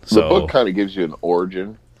 right, So- the book kind of gives you an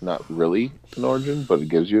origin. Not really an origin, but it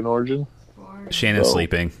gives you an origin. Shannon's So-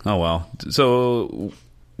 sleeping. Oh well. So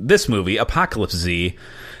this movie, Apocalypse Z,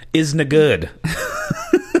 is na good.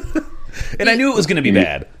 And I knew it was going to be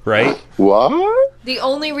bad, right? What? The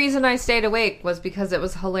only reason I stayed awake was because it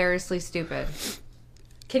was hilariously stupid.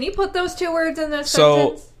 Can you put those 2 words in this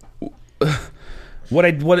So- sentence? What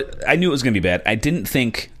I knew it was going to be bad. I didn't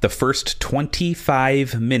think the first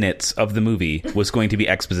 25 minutes of the movie was going to be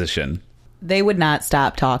exposition. They would not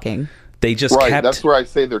stop talking. They just Right, kept. that's where I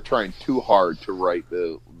say they're trying too hard to write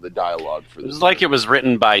the dialogue for It this. was like it was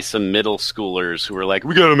written by some middle schoolers who were like,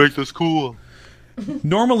 we gotta make this cool.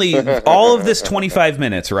 Normally, all of this 25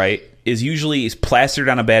 minutes, right, is usually plastered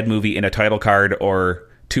on a bad movie in a title card or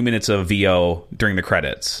 2 minutes of VO during the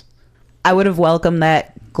credits. I would have welcomed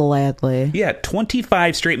that gladly. Yeah,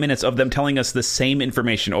 25 straight minutes of them telling us the same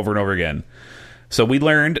information over and over again. So we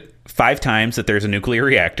learned 5 times that there's a nuclear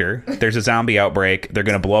reactor, there's a zombie outbreak, they're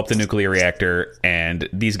going to blow up the nuclear reactor, and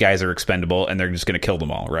these guys are expendable, and they're just going to kill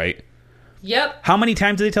them all, right? Yep. How many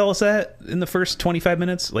times did they tell us that in the first 25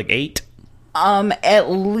 minutes? Like 8?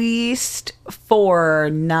 At least 4,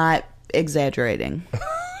 not exaggerating.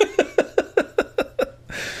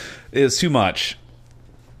 It was too much.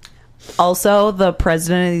 Also, the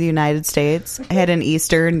president of the United States had an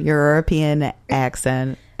Eastern European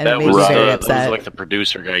accent, and it That made was, me very that was upset. like the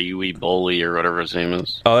producer guy, Yui Boley or whatever his name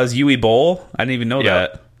is. Oh, that's Yui Bowl? I didn't even know Yeah.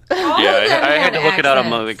 that. All Yeah, of them I had to look it up.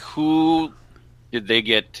 I'm accents. like, who did they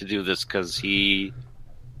get to do this? Because he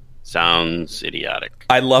sounds idiotic.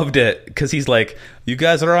 I loved it because he's like, "You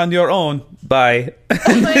guys are on your own. Bye."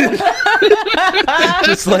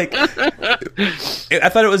 Just like, I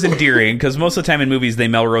thought it was endearing because most of the time in movies they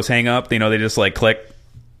Melrose hang up. You know, they just like click,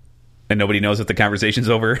 and nobody knows if the conversation's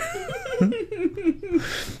over.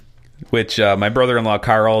 Which my brother-in-law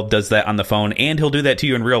Carl does that on the phone, and he'll do that to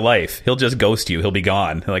you in real life. He'll just ghost you. He'll be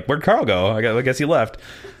gone. Like, where'd Carl go? I guess he left.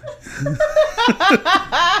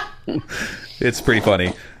 It's pretty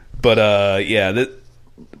funny. But yeah,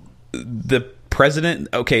 the president.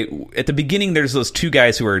 Okay, at the beginning, there's those two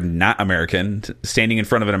guys who are not American standing in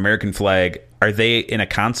front of an American flag. Are they in a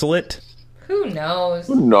consulate? Who knows?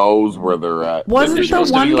 Who knows where they're at? Wasn't They're the supposed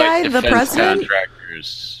to one be, like, guy the defense president?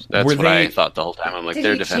 Contractors. That's Were what I they- thought the whole time. I'm like, Did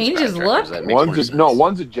they're he defense change his contractors. look? That makes more sense.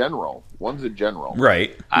 One's a general. One's a general.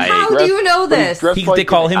 Right. How I, do you know But he's this? dressed They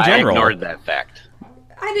call him I general. ignored that fact.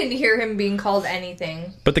 I didn't hear him being called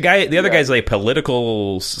anything. But the other Yeah. guy's like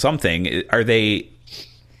political something. Are they?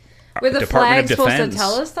 Were the Department of flags supposed to Defense.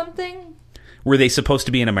 tell us something? Were they supposed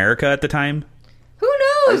to be in America at the time? Who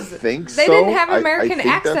I knows? think They so. didn't have I American think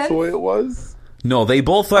accents. That's the way it was. No, they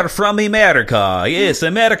both are from America. Yes,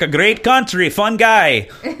 America, great country, fun guy.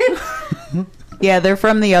 Yeah, they're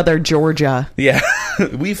from the other Georgia. Yeah,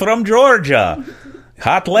 we from Georgia.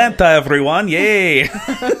 Atlanta, everyone, yay!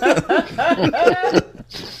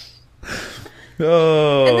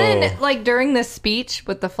 Oh, And then, like during the speech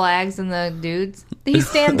with the flags and the dudes, he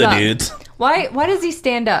stands the up. dudes. Why? Why does he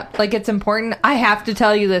stand up? Like it's important. I have to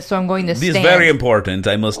tell you this, so I'm going to This is stand. very important.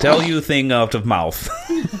 I must tell you thing out of mouth.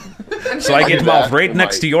 So I get mouth right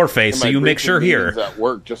next to your face, so you make sure here, At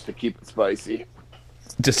work just to keep it spicy.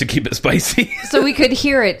 just to keep it spicy. So we could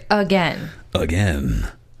hear it again. Again.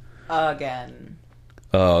 Again.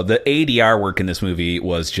 The ADR work in this movie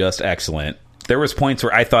was just excellent. There was points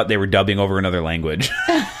where I thought they were dubbing over another language.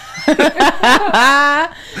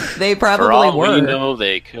 They For probably all were. we know,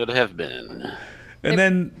 they could have been. And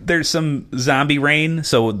then there's some zombie rain,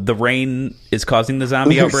 so the rain is causing the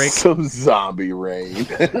zombie outbreak. Some zombie rain.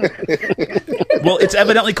 Well, it's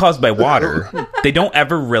evidently caused by water. They don't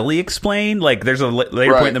ever really explain. Like, there's a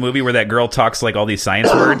later point in the movie where that girl talks like all these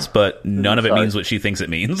science words, but none of it Sorry. means what she thinks it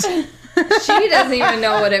means. She doesn't even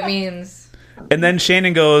know what it means. And then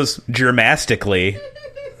Shannon goes, germastically.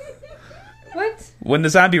 What? When the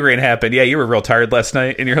zombie rain happened, yeah, you were real tired last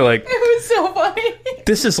night, and you're like, It was so funny.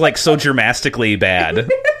 this is like so germastically bad.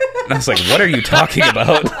 And I was like, what are you talking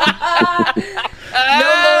about?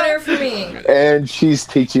 No boner for me. And she's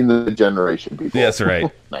teaching the generation people. Yes,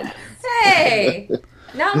 right. Hey.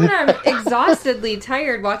 Not when I'm exhaustedly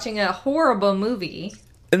tired watching a horrible movie.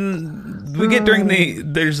 And we get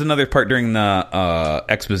there's another part during the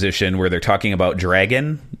exposition where they're talking about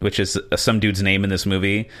Dragon, which is some dude's name in this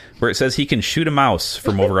movie, where it says he can shoot a mouse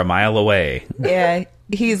from over a mile away. Yeah,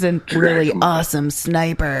 he's a really awesome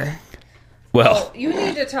sniper. Well, You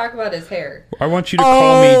need to talk about his hair. I want you to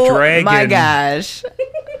call me Dragon. My gosh.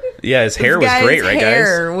 Yeah, his hair was Guy's great, right, guys?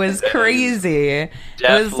 hair was crazy. It was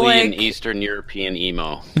Definitely an like, Eastern European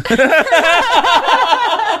emo.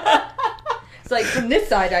 It's like from this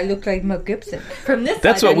side I look like Mel Gibson. From this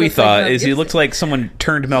That's side what I we look thought, like Mel is he Gibson. looked like someone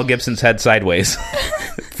turned Mel Gibson's head sideways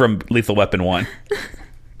from Lethal Weapon 1.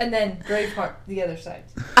 And then Braveheart the other side.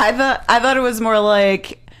 I thought it was more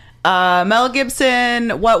like Mel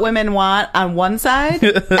Gibson, What Women Want on one side,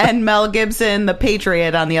 and Mel Gibson, the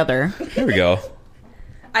Patriot on the other. There we go.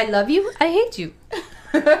 I love you, I hate you.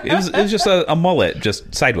 It was just a mullet,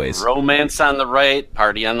 just sideways. Romance on the right,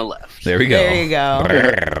 party on the left. There we go. There you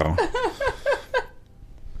go.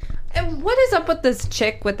 And what is up with this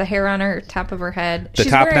chick with the hair on her top of her head? The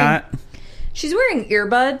top knot. She's wearing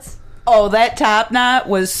earbuds. Oh, that top knot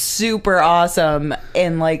was super awesome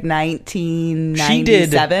in like 1997. She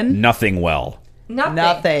did nothing well.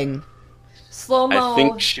 Nothing. Slow-mo. I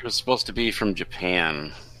think she was supposed to be from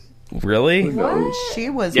Japan. Really? What? She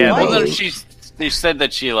was Yeah, white. well, they said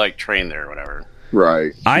that she like trained there or whatever.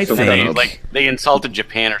 Right. I Some think- kind They, of- like they insulted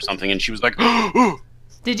Japan or something, and she was like,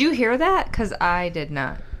 Did you hear that? Because I did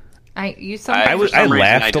not. You for I some reason,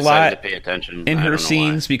 laughed I a decided lot to pay attention in I her don't know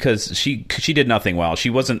scenes why. because she did nothing well. She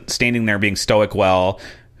wasn't standing there being stoic well.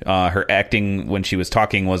 Her acting when she was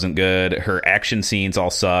talking wasn't good. Her action scenes all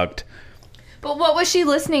sucked. But what was she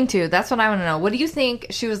listening to? That's what I want to know. What do you think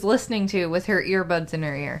she was listening to with her earbuds in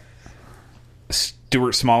her ear?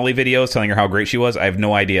 Stuart Smalley videos telling her how great she was. I have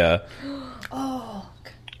no idea.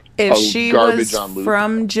 If Oh, she garbage was on loop.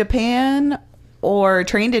 from Japan, or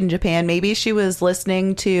trained in Japan. Maybe she was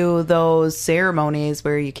listening to those ceremonies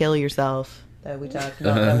where you kill yourself that we talked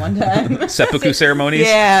about that one time. Seppuku ceremonies.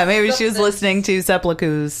 Yeah, maybe she was listening to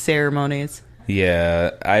seppuku ceremonies.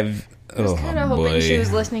 Yeah, I was kind of hoping she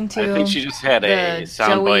was listening to. I think she just had a the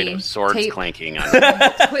soundbite Joey of swords tape. clanking on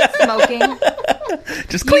Quit smoking.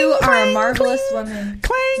 Just You are a marvelous woman.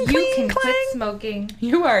 clang, You can quit smoking.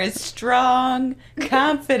 You are a strong,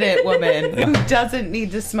 confident woman who doesn't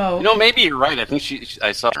need to smoke. You know, maybe you're right. I think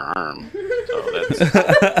I saw her arm. So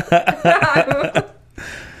that's,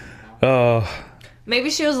 Oh, Maybe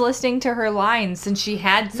she was listening to her lines since she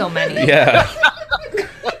had so many. yeah.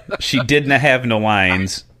 She didn't have no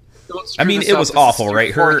lines. don't I screw mean, this it up. was This is awful, your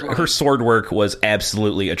right? fourth Her one. sword work was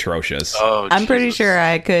absolutely atrocious. Oh, I'm pretty Jesus. sure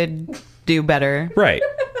I could do better. Right.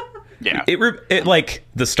 Yeah. It like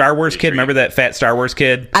the Star Wars kid. Remember that fat Star Wars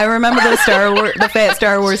kid? I remember the fat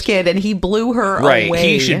Star Wars kid, and he blew her Right.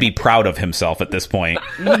 away. He should be proud of himself at this point.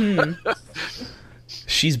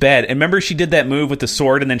 She's bad. And remember, she did that move with the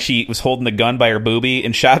sword, and then she was holding the gun by her boobie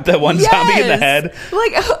and shot that one zombie in the head.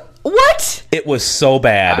 Like, what? It was so It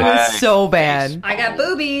bad. was so bad. I got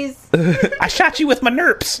boobies. I shot you with my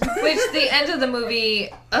nerps. Which the end of the movie.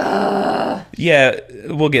 Yeah,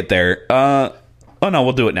 we'll get there. Oh no,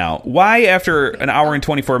 we'll do it now. Why, after an hour and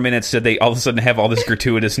 24 minutes, did they all of a sudden have all this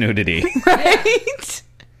gratuitous nudity? Right?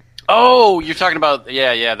 Oh, you're talking about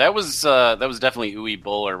that was definitely Uwe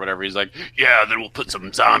Bull or whatever. He's like, yeah, then we'll put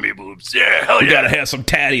some zombie boobs. Yeah, hell We yeah, gotta have some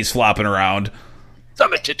tatties flopping around.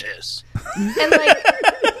 some titties. And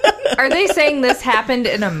like, are they saying this happened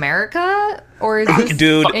in America? Or is this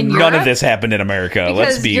Dude, in none Europe? of this happened in America. Because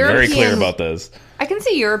Let's be very clear European- about this. I can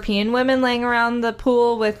see European women laying around the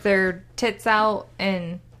pool with their tits out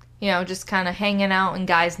and, just kind of hanging out and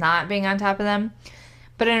guys not being on top of them.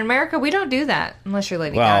 But in America, we don't do that unless you're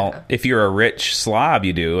Lady Well, Gaga. if you're a rich slob,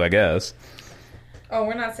 you do, I guess. Oh,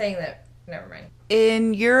 we're not saying that. Never mind.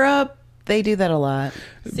 In Europe, they do that a lot.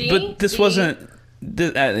 See? But this See? wasn't...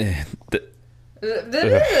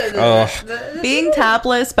 Being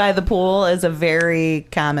topless by the pool is a very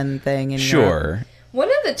common thing in Europe. Sure. One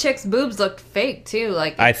of the chicks' boobs looked fake, too.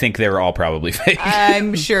 Like, I think they were all probably fake.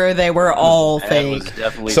 I'm sure they were all That was fake.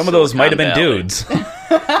 definitely Some of those might have been Silicon dudes.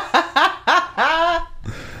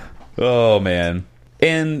 Oh, man.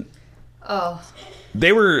 And oh,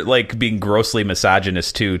 they were, like, being grossly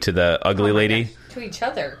misogynist, too, to the ugly lady. to each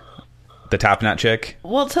other. The top-knot chick.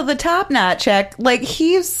 Well, to the top knot check, like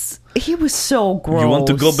he was so gross. You want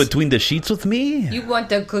to go between the sheets with me? You want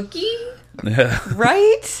a cookie?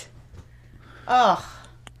 right? Ugh,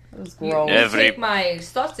 it was You gross. Every- take my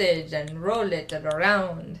sausage and roll it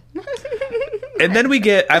around. And then we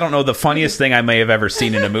get, I don't know, the funniest thing I may have ever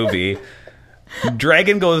seen in a movie.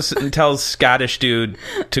 Dragon goes and tells Scottish dude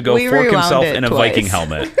to go We fork rewound himself it in a twice. Viking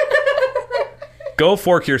helmet. Go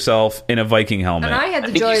fork yourself in a Viking helmet. And I had I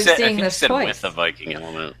the think joy you of said, I seeing think you this said twice. with a Viking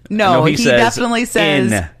helmet. No, he he says definitely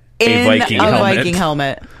says in a Viking helmet. Viking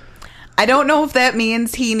helmet. I don't know if that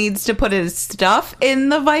means he needs to put his stuff in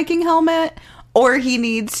the Viking helmet or he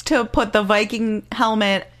needs to put the Viking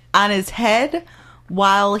helmet on his head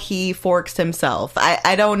while he forks himself.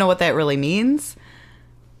 I don't know what that really means,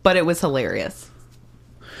 but it was hilarious.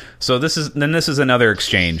 So this is another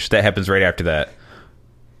exchange that happens right after that.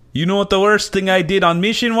 You know what the worst thing I did on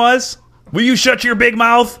mission was? Will you shut your big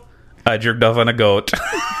mouth? I jerked off on a goat.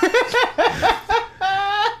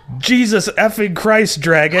 Jesus effing Christ,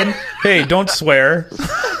 Dragon. Hey, don't swear.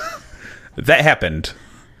 That happened.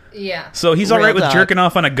 Yeah. So he's all Real right with talk. jerking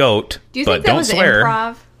off on a goat, Do you but think that don't was swear.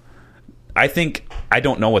 improv? I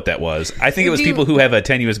don't know what that was. I think it was Do you- people who have a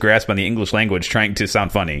tenuous grasp on the English language trying to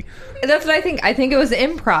sound funny. That's what I think. I think it was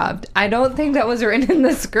improv. I don't think that was written in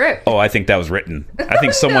the script. Oh, I think that was written. I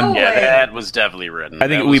think someone... No Yeah, way. that was definitely written. I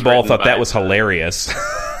think That we was both written thought that by was hilarious.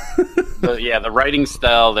 the writing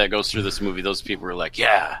style that goes through this movie. Those people were like,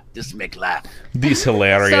 yeah, this make laugh. These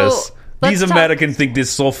hilarious. So, let's These talk- Americans think this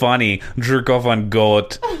so funny. Jerk off on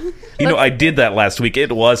goat. You know, I did that last week.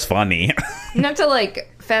 It was funny. Not to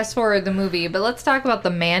fast forward the movie, but let's talk about the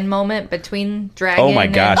man moment between Dragon. Oh my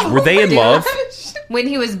gosh, and were they in Dude. love? When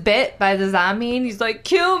he was bit by the zombie and he's like,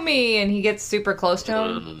 "Kill me!" and he gets super close to It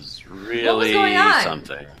him. was really going on?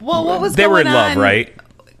 something. Well, what was They going were in love, on? right?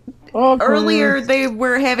 Earlier, they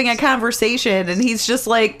were having a conversation, and he's just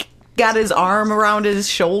got his arm around his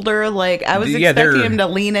shoulder. I was Yeah, expecting they're- him to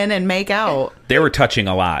lean in and make out. They were touching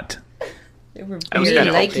a lot. They were I was Me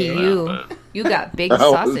kinda like hoping for you. that, but- You got big That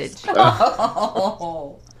was- sausage.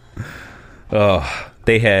 Oh,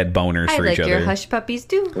 they had boners I for like each your other. hush puppies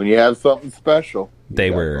too. When you have something special, you They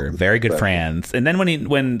got were something very good special. friends. And then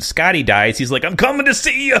when Scotty dies, he's like, "I'm coming to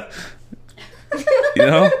see you." You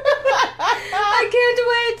know?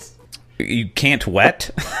 I can't You can't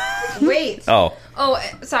wet? wait. Oh,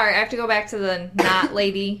 Sorry. I have to go back to the knot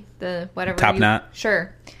lady. The whatever. Top knot?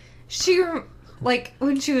 Sure. She, like,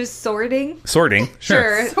 when she was sorting. sorting.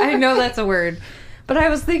 Sure. I know that's a word. But I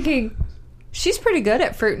was thinking, she's pretty good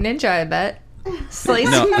at Fruit Ninja, I bet.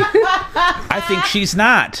 Slicing. No. I think she's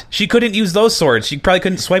not. She couldn't use those swords. She probably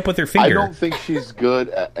couldn't swipe with her I finger. don't think she's good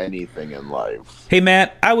at anything in life. Hey,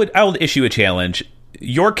 Matt, I would issue a challenge.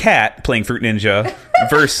 Your cat playing Fruit Ninja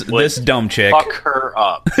versus this dumb chick. Fuck her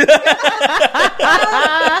up.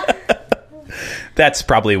 That's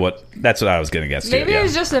what I was going to guess, too. Maybe yeah. I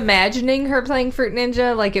was just imagining her playing Fruit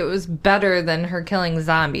Ninja like it was better than her killing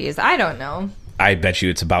zombies. I don't know. I bet you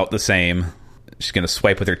it's about the same. She's going to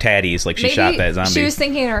swipe with her tatties like she Maybe shot that zombie. she was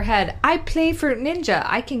thinking in her head, I play Fruit Ninja.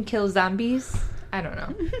 I can kill zombies. I don't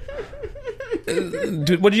know.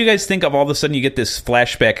 Dude, what did you guys think of all of a sudden you get this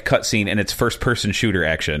flashback cutscene and it's first-person shooter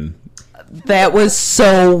action? That was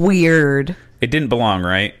so weird. It didn't belong,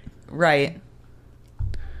 right? Right.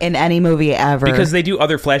 In any movie ever. Because they do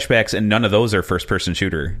other flashbacks and none of those are first-person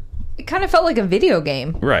shooter. It kind of felt like a video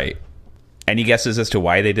game. Right. Any guesses as to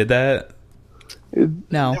why they did that?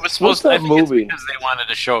 No. It was supposed What's to that I think movie? It's because they wanted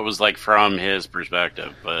to show it was like from his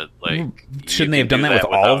perspective, but like Shouldn't they have done that with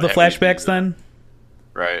all of the flashbacks then?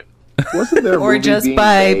 Right. Wasn't there a Or movie just being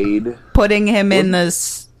by made? putting him in the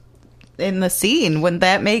scene. Wouldn't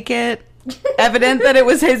that make it evident that it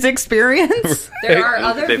was his experience? There are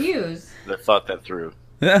other They- views. They thought that through.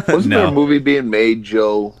 Wasn't there a No. movie being made,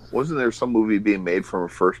 Joe? Wasn't there some movie being made from a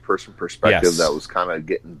first-person perspective Yes. that was kind of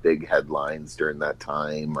getting big headlines during that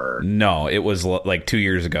time? Or No, it was like 2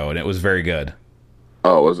 years ago and it was very good.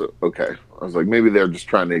 oh, was it? Okay, I was like, maybe they're just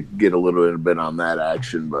trying to get a little bit on that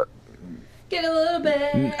action, but Get a little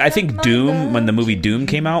bit. I think of my Doom, love. when the movie Doom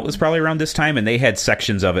came out, was probably around this time, and they had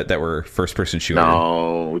sections of it that were first-person shooter.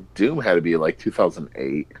 no, Doom had to be like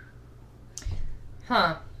 2008.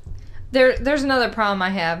 Huh. There's another problem I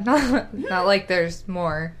have. Not like there's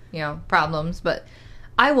more, problems, but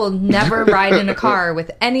I will never ride in a car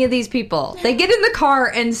with any of these people. They get in the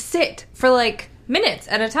car and sit for like minutes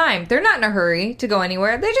at a time. They're not in a hurry to go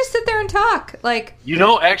anywhere. They just sit there and talk. Like,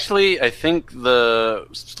 Actually, I think the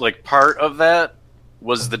part of that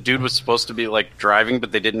was the dude was supposed to be like driving,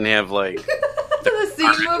 but they didn't have like the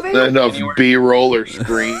scene moving. Enough B-roll or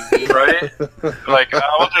screen. right. Like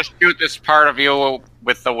I'll just shoot this part of you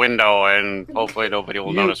with the window, and hopefully nobody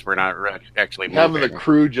will notice we're not actually moving. Having the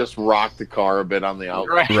crew just rock the car a bit on the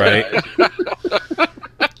outside. Right.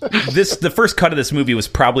 The first cut of this movie was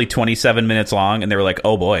probably 27 minutes long, and they were like,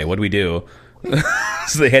 "Oh boy, what do we do?"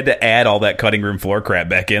 So they had to add all that cutting room floor crap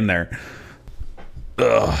back in there.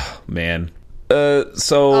 Ugh, man.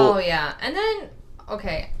 Oh yeah, and then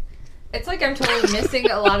okay, it's like I'm totally missing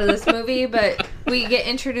a lot of this movie, but we get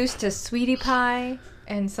introduced to Sweetie Pie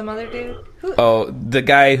and some other dude. Oh, the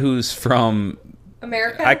guy who's from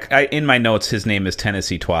America. I in my notes, his name is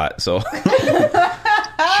Tennessee Twat. So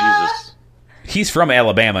Jesus. he's from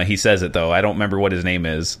Alabama. He says it though. I don't remember what his name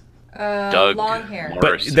is. Doug long hair. But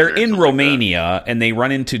Morrison they're or in something like Romania, and they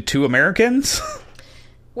run into two Americans.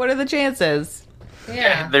 What are the chances?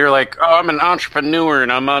 Yeah. that. They're like, "Oh, I'm an entrepreneur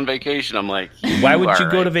and I'm on vacation." I'm like, Why would you are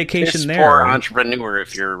go to a vacation piss there? Poor entrepreneur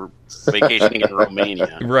if you're vacationing in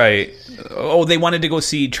Romania. Right. Oh, they wanted to go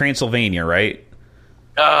see Transylvania, right?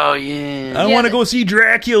 Oh yeah, I Yeah, want to go see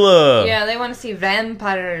Dracula. Yeah, they want to see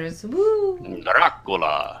vampires. Woo!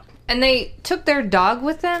 Dracula. And they took their dog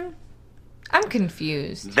with them? I'm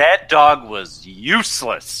confused. That dog was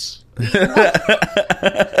useless.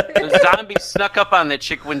 The zombie snuck up on that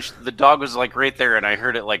chick when the dog was like right there, and I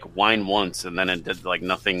heard it like whine once, and then it did like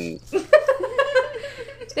nothing.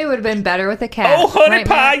 They would have been better with a cat. Oh, Honey right,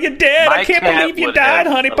 Pie, Matt? you're dead. I My can't cat believe you would died,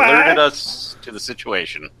 have Honey alerted Pie. us to the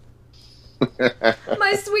situation.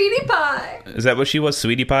 My Sweetie Pie. Is that what she was,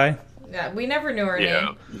 Sweetie Pie? Yeah, we never knew her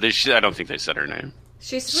Yeah, name. I don't think they said her name.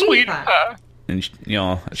 She's Sweetie Pie. And she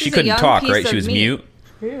She's a couldn't young talk, piece right? She of was meat.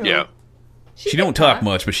 mute. Yeah. She don't talk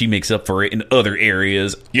much, but she makes up for it in other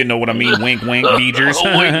areas. You know what I mean? Wink, wink, Beegers.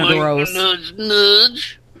 Gross. Nudge,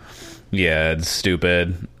 nudge. Yeah, it's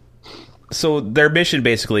stupid. So their mission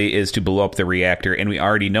basically is to blow up the reactor, and we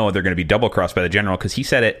already know they're going to be double-crossed by the general because he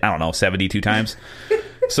said it, 72 times.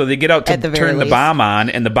 So they get out to At the very turn the least. bomb on,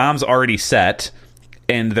 and the bomb's already set,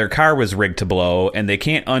 and their car was rigged to blow, and they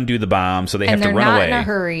can't undo the bomb, so they And have to they're run not away. in a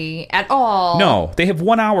hurry at all. No, they have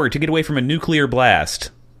 1 hour to get away from a nuclear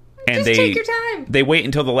blast. And Just take your time. They wait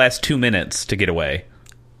until the last 2 minutes to get away.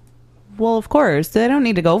 Well, of course. They don't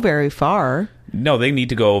need to go very far. No, they need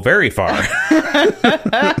to go very far.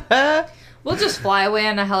 We'll just fly away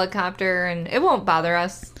on a helicopter and it won't bother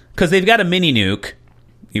us. Because they've got a mini nuke,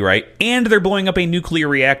 You're right. And they're blowing up a nuclear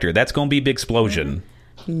reactor. That's going to be a big explosion.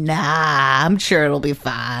 Nah, I'm sure it'll be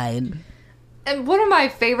fine. And one of my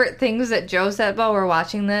favorite things that Joe said while we're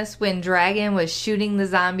watching this, when Dragon was shooting the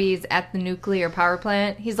zombies at the nuclear power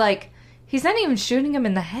plant, he's like, he's not even shooting them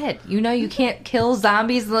in the head. You know, you can't kill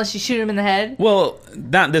zombies unless you shoot them in the head. Well,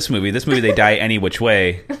 not in this movie. This movie, they die any which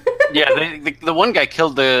way. Yeah, the one guy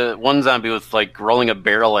killed the one zombie with, like, rolling a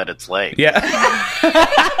barrel at its leg. Yeah.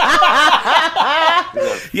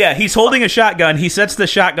 Yeah, he's holding a shotgun. He sets the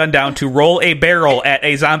shotgun down to roll a barrel at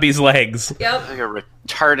a zombie's legs. Yep. Like a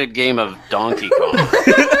retarded game of Donkey Kong.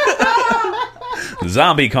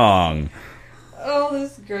 Zombie Kong. Oh,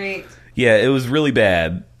 this is great. Yeah, it was really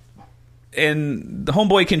bad. And the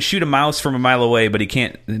homeboy can shoot a mouse from a mile away, but he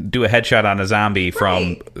can't do a headshot on a zombie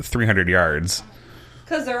from 300 yards.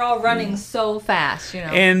 Because they're all running so fast, you know.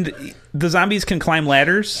 And the zombies can climb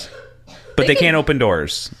ladders, but they can't open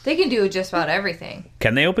doors. They can do just about everything.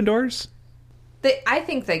 Can they open doors? I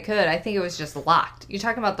think they could. I think it was just locked. You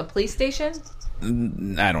talking about the police station?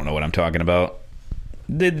 I don't know what I'm talking about.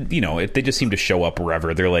 They just seem to show up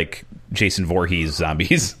wherever. They're like Jason Voorhees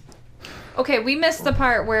zombies. Okay, we missed the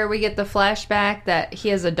part where we get the flashback that he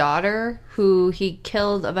has a daughter who he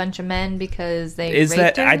killed a bunch of men because they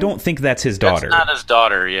raped her. I don't think that's his daughter. That's not his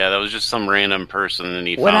daughter. Yeah, that was just some random person, and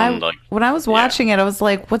he When found I was watching it, I was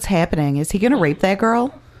like, "What's happening? Is he going to rape that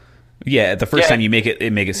girl?" Yeah, the first time you make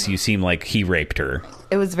you seem like he raped her.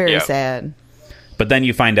 It was very sad. But then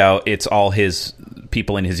you find out it's all his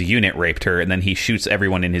people in his unit raped her, and then he shoots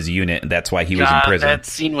everyone in his unit, and that's why he was in prison. That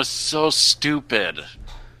scene was so stupid.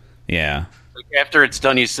 Yeah. Like, after it's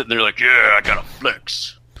done, he's sitting there like, "Yeah, I got a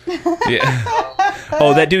flex." Yeah.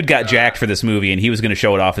 Oh, that dude got jacked for this movie, and he was going to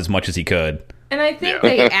show it off as much as he could. And I think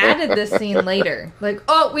they added this scene later. Like,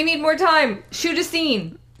 oh, we need more time. Shoot a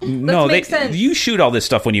scene. Make sense. You shoot all this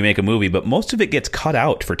stuff when you make a movie, but most of it gets cut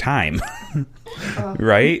out for time.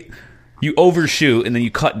 Right? You overshoot and then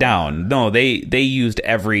you cut down. No, they used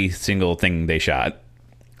every single thing they shot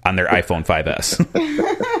on their iPhone 5S.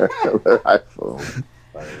 Their iPhone.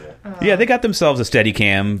 Yeah, they got themselves a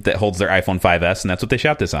Steadicam that holds their iPhone 5S, and that's what they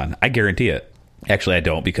shot this on. I guarantee it. Actually, I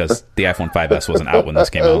don't, because the iPhone 5S wasn't out when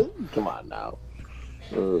this came out. Come on now.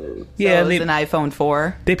 Yeah, So it was an iPhone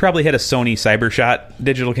 4. They probably had a Sony CyberShot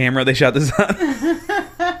digital camera they shot this on.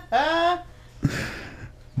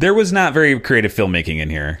 There was not very creative filmmaking in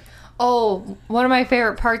here. Oh, one of my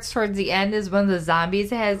favorite parts towards the end is when the zombies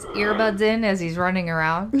has earbuds in as he's running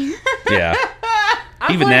around. Yeah.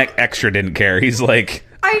 Even that extra didn't care. He's like,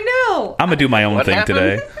 I know. I'm going to do my own thing happened?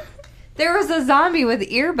 today. There was a zombie with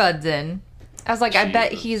earbuds in. I was like, I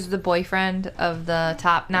bet he's the boyfriend of the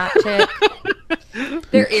top-knot chick.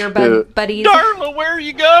 They're earbud buddies. Darla, where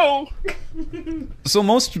you go? So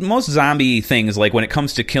most zombie things, like when it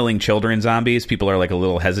comes to killing children zombies, people are like a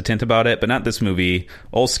little hesitant about it, but not this movie.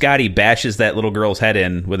 Old Scotty bashes that little girl's head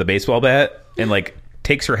in with a baseball bat and like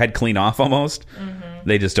takes her head clean off almost. Mm-hmm.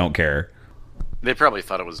 They just don't care. They probably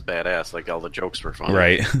thought it was badass, like all the jokes were funny.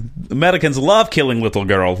 Right. Americans love killing little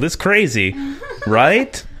girls. This crazy.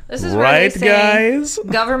 Right? This is where right, they say guys?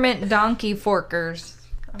 government donkey forkers.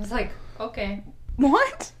 I was like, okay.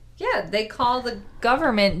 What? Yeah, they call the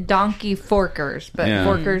government donkey forkers, but Yeah.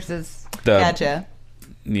 forkers is... Gotcha.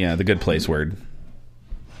 Yeah, the good place word.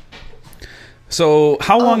 So,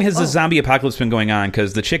 how long has the zombie apocalypse been going on?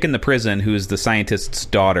 Because the chick in the prison, who's the scientist's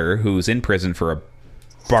daughter, who's in prison for a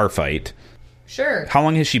bar fight, Sure. how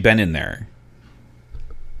long has she been in there?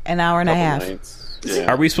 An hour and a half. Nights.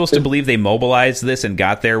 Yeah. Are we supposed to believe they mobilized this and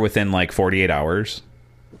got there within like 48 hours?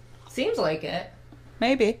 Seems like it.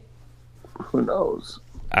 Maybe. Who knows?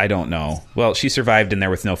 I don't know. Well, she survived in there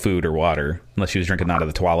with no food or water, unless she was drinking out of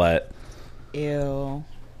the toilet. Ew.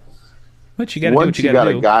 But you gotta do Once what you you gotta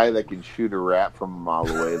got do. a guy that can shoot a rat from a mile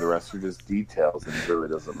away, the rest are just details, and it really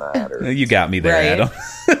doesn't matter. You got me there, Right.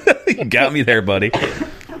 Adam. You got me there, buddy.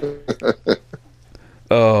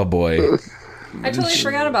 Oh, boy. I totally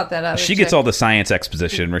forgot about that other She gets chick. all the science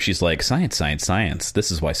exposition where she's like, science, science, science.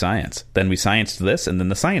 This is why science. Then we scienced this, and then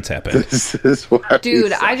the science happened. This is why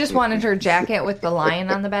Dude, I just wanted her jacket with the lion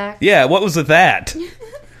on the back. Yeah, what was with that?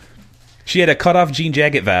 She had a cut-off jean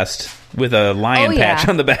jacket vest with a lion Oh, yeah. patch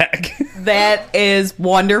on the back. That is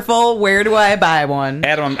wonderful. Where do I buy one?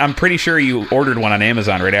 Adam, I'm pretty sure you ordered one on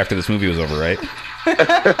Amazon right after this movie was over, right?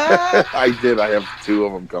 I did. I have two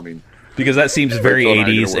of them coming. Because that seems very That's what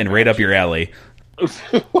I 80s do and with right up your alley.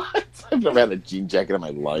 What? I've never had a jean jacket in my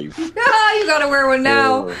life. Ah, you gotta wear one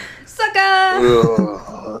now. Sucker!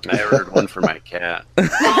 Ugh. I ordered one for my cat.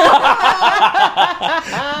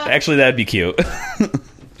 Actually, that'd be cute.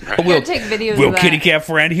 We'll take videos Well, of that. kitty cat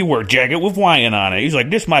friend, he wore a jacket with lion on it. He's like,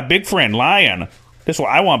 this is my big friend, Lion. This is what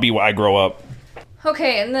I want to be when I grow up.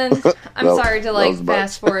 Okay, and then I'm That- sorry to that like was much.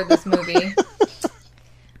 fast forward this movie.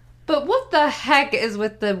 But what the heck is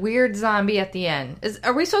with the weird zombie at the end?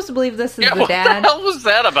 Are we supposed to believe this is Yeah, the what dad? the hell was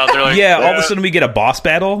that about? They're like, Yeah, all of a sudden we get a boss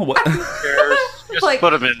battle. What? just Like-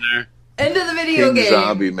 put him in there. End of the video King game.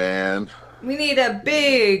 Zombie, man. We need a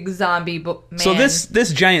big zombie man. So this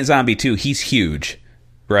giant zombie too, he's huge,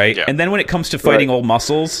 right? Yeah. And then when it comes to fighting Right. old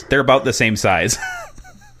muscles, they're about the same size.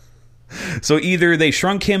 So either they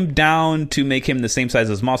shrunk him down to make him the same size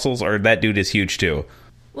as muscles, or that dude is huge too,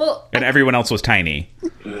 Well, and everyone else was tiny.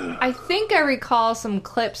 I think I recall some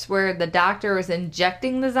clips where the doctor was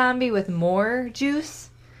injecting the zombie with more juice.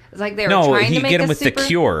 It's like they were No, trying he to make get him a with super, the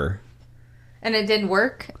cure. and it didn't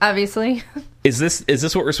work. Obviously, Is this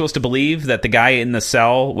what we're supposed to believe, that the guy in the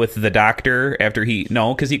cell with the doctor after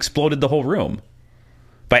because he exploded the whole room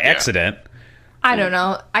by accident. I don't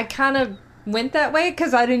know. I kind of went that way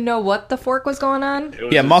because I didn't know what the fork was going on. It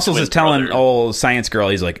was Yeah, his Muscles twin is telling brother. old science girl,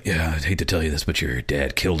 he's like, yeah, I'd hate to tell you this, but your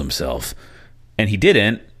dad killed himself. And he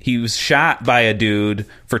didn't. He was shot by a dude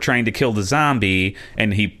for trying to kill the zombie,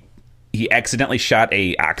 and he accidentally shot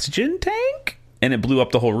a oxygen tank, and it blew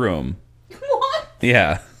up the whole room. What?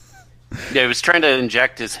 Yeah. Yeah, he was trying to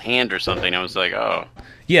inject his hand or something. I was like, oh.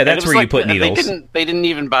 Yeah, And that's it was where like, you put needles. They didn't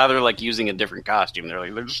even bother like using a different costume. They're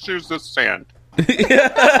like, let's just use this sand.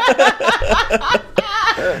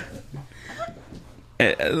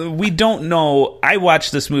 We don't know. I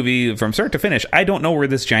watched this movie from start to finish. I don't know where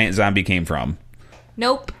this giant zombie came from.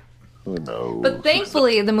 Nope. Who knows? But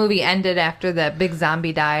thankfully, the movie ended after the big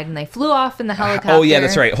zombie died, and they flew off in the helicopter. Oh, yeah,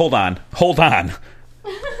 that's right. Hold on.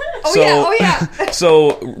 Oh yeah.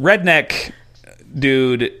 So, redneck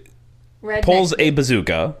dude Redneck. pulls a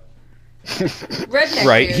bazooka, Redneck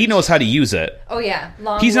right? dude. He knows how to use it. Oh yeah.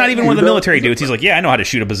 Long He's not even redneck. one of the You know- military dudes. He's like, yeah, I know how to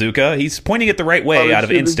shoot a bazooka. He's pointing it the right way Oh, out of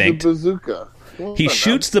shooting the instinct. bazooka. Come He on,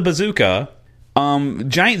 shoots the bazooka.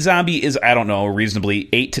 Giant zombie is, I don't know, reasonably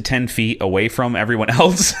 8 to 10 feet away from everyone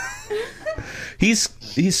else. He's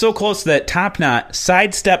so close that Top Knot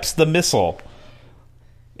sidesteps the missile.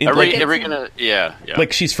 Are we Like, gonna? Yeah.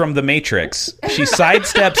 like she's from the Matrix. She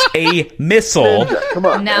sidesteps a missile Ninja. Come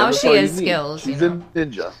on. Now man, that's she all you has need. skills, She's you a know.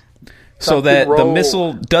 ninja. so Tuck that and the roll.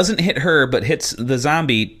 missile doesn't hit her but hits the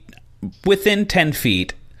zombie within 10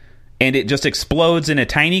 feet, and it just explodes in a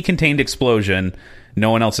tiny contained explosion. No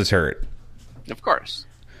one else is hurt. Of course.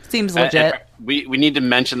 Seems legit. We need to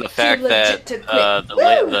mention the fact legit that to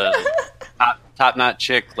quit. the top knot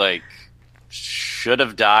chick like should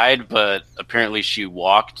have died, but apparently she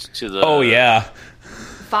walked to the. Oh yeah.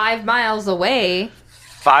 5 miles away.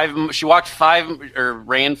 She walked 5 or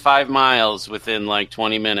ran 5 miles within like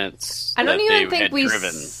 20 minutes. I don't that even they think had we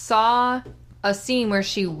driven. saw a scene where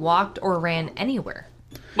she walked or ran anywhere.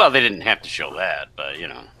 Well, they didn't have to show that, but you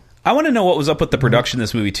know. I want to know what was up with the production of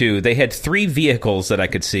this movie, too. They had 3 vehicles that I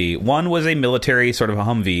could see. One was a military, sort of a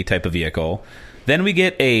Humvee type of vehicle. Then we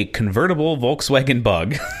get a convertible Volkswagen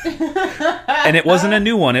Bug. And it wasn't a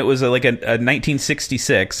new one. It was like a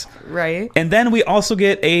 1966. Right? And then we also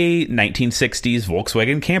get a 1960s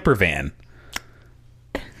Volkswagen camper van.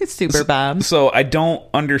 Super bomb. So I don't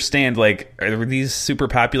understand, like, are these super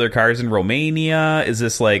popular cars in Romania? Is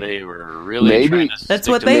this like... They were really Maybe- trying to That's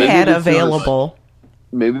stick what to they the- had this is- available.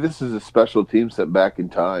 Maybe this is a special team sent back in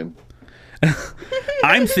time.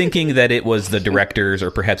 I'm thinking that it was the director's or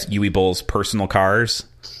perhaps Uwe Boll's personal cars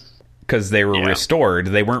because they were Yeah. restored.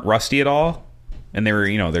 They weren't rusty at all. And they were,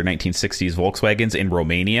 they're 1960s Volkswagens in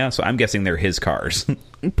Romania. So I'm guessing they're his cars.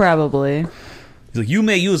 He's Probably. like, you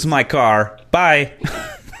may use my car. Bye.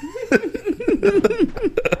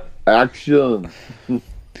 Action.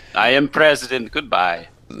 I am president. Goodbye.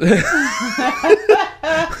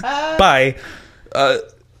 Bye.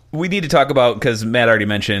 We need to talk about, because Matt already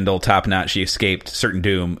mentioned old Top Knot, she escaped certain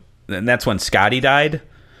doom. And that's when Scotty died.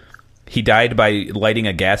 He died by lighting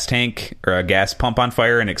a gas tank or a gas pump on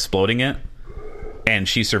fire and exploding it. And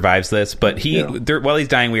she survives this. But while he's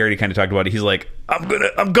dying, we already kind of talked about it. He's like,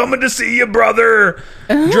 I'm coming to see you, brother.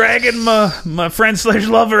 Dragging my friend /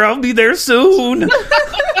 lover. I'll be there soon.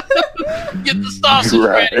 Get the sausage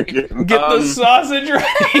ready. Get the sausage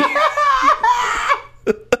ready.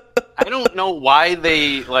 I don't know why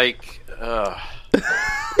they like.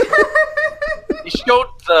 They showed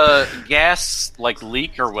the gas like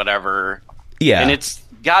leak or whatever, Yeah. and it's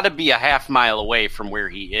got to be a half mile away from where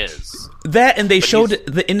he is. That, and they showed he's-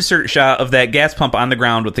 the insert shot of that gas pump on the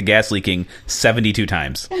ground with the gas leaking 72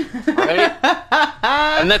 times. Right?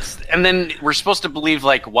 and then we're supposed to believe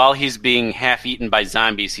like while he's being half eaten by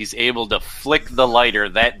zombies, he's able to flick the lighter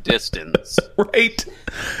that distance. Right.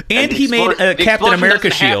 And he the made a the Captain explosion America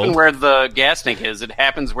doesn't happen shield. where the gas tank is. It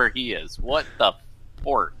happens where he is. What the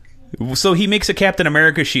orc. So he makes a Captain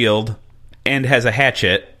America shield and has a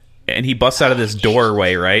hatchet, and he busts out of this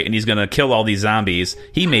doorway, right? And he's going to kill all these zombies.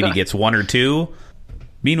 He maybe gets one or two.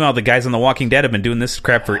 Meanwhile, the guys on The Walking Dead have been doing this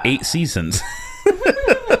crap for 8 seasons.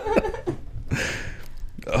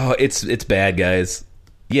 Oh, it's bad, guys.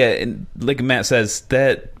 Yeah, and like Matt says,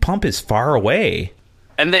 that pump is far away.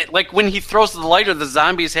 And they, like when he throws the lighter, the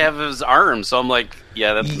zombies have his arm. So I'm like,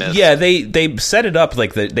 yeah, that's missed. Yeah, they set it up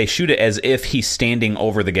like they shoot it as if he's standing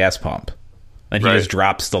over the gas pump, and he Right. just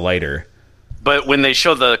drops the lighter. But when they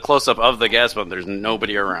show the close up of the gas pump, there's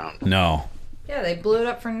nobody around. No. Yeah, they blew it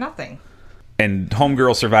up for nothing. And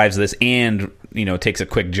Homegirl survives this and, takes a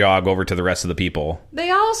quick jog over to the rest of the people.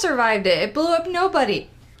 They all survived it. It blew up nobody.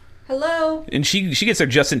 Hello? And she gets there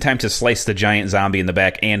just in time to slice the giant zombie in the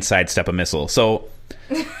back and sidestep a missile. So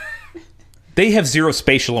they have zero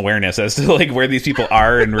spatial awareness as to like where these people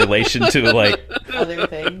are in relation to like Other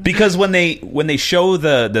things. because when they show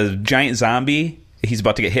the giant zombie, he's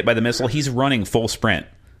about to get hit by the missile, he's running full sprint.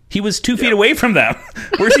 He was 2 feet away from them.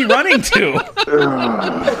 Where's he running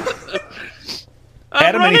to?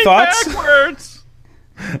 Adam, any thoughts? Backwards.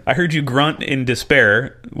 I heard you grunt in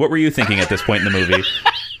despair. What were you thinking at this point in the movie?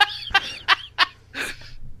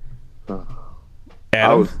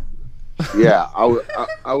 Adam?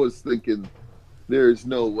 I was thinking there's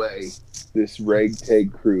no way this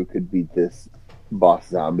ragtag crew could beat this boss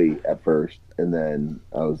zombie at first, and then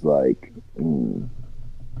I was like,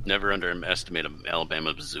 Never underestimate an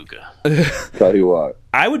Alabama bazooka. tell you what,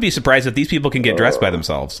 I would be surprised if these people can get dressed by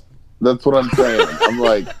themselves. that's what I'm saying. I'm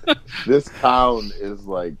like, this town is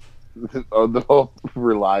like, the whole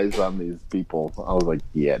relies on these people. I was like,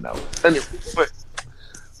 yeah, no. Anyway,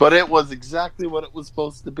 but it was exactly what it was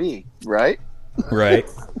supposed to be, right? Right.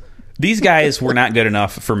 These guys were not good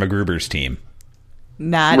enough for MacGruber's team.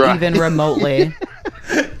 Not Right. even remotely.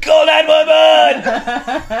 Call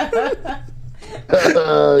 911!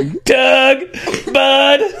 Doug!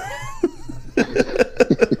 Bud!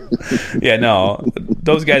 Yeah, no.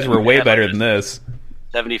 Those guys were way better than this.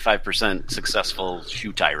 75% successful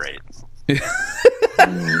shoe tie rate.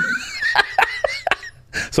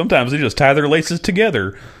 Sometimes they just tie their laces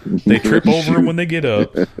together. They trip over them when they get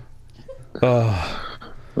up.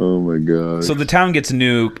 Oh my god. So the town gets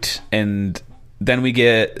nuked, and then we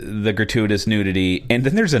get the gratuitous nudity, and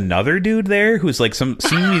then there's another dude there who's like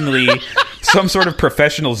seemingly some sort of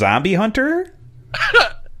professional zombie hunter.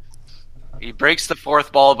 He breaks the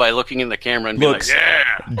fourth ball by looking in the camera and being Looks like,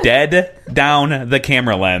 yeah! dead down the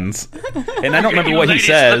camera lens, and I don't remember You what he ladies,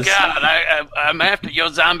 says. Look out. I'm after your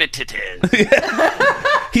zombie titties.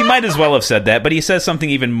 He might as well have said that, but he says something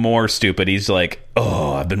even more stupid. He's like,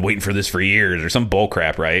 "Oh, I've been waiting for this for years," or some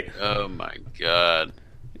bullcrap, right? Oh my god.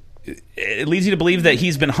 It leads you to believe that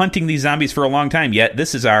he's been hunting these zombies for a long time, yet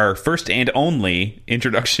this is our first and only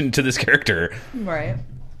introduction to this character. Right.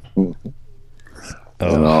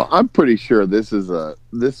 I'm pretty sure this was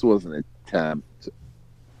an attempt.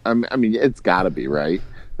 I mean, it's got to be, right?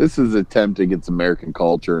 This is an attempt against American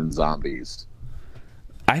culture and zombies.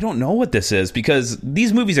 I don't know what this is, because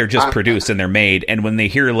these movies are just produced and they're made, and when they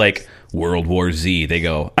hear like World War Z, they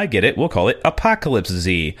go, I get it, we'll call it Apocalypse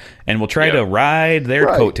Z, and we'll try to ride their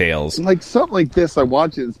Right. coattails. Like something like this, I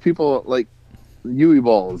watch it. It's people like Yui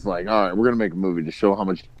Ball is like, all right, we're gonna make a movie to show how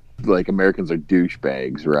much like Americans are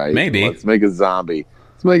douchebags, right? Maybe. Let's make a zombie.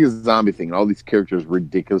 Let's make a zombie thing. And all these characters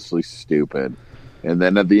ridiculously stupid. And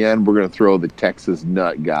then at the end, we're gonna throw the Texas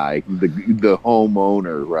nut guy, the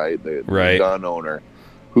homeowner, right? The gun owner,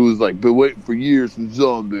 who's like been waiting for years for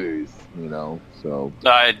zombies, So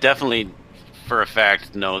I definitely, for a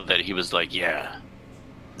fact, know that he was like, yeah,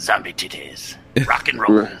 zombie titties, rock and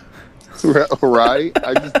roll. right?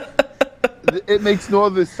 It makes no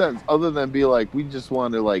other sense other than be like, we just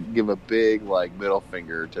want to like give a big like middle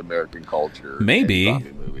finger to American culture. Maybe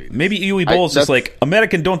Yui I- Bowles is like,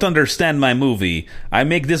 American don't understand my movie. I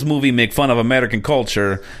make this movie make fun of American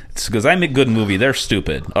culture. It's because I make good movie. They're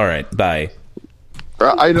stupid. All right, bye.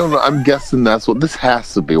 I don't know. I'm guessing that's what this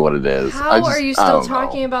has to be. What it is. How are you I still don't know.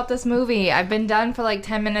 talking about this movie? I've been done for like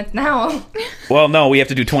 10 minutes now. Well, no, we have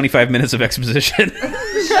to do 25 minutes of exposition.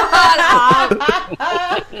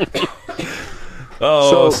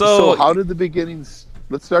 So how did the beginnings?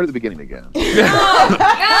 Let's start at the beginning again.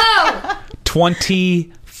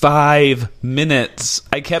 25 minutes.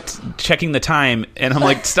 I kept checking the time, and I'm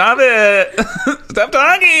like, stop it. Stop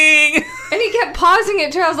talking. And he kept pausing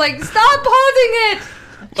it too. I was like, stop pausing it.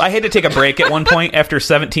 I had to take a break at one point. After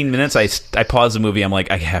 17 minutes, I paused the movie. I'm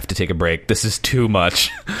like, I have to take a break. This is too much.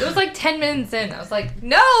 It was like 10 minutes in. I was like,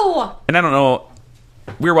 no. And I don't know.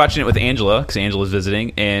 We were watching it with Angela, because Angela's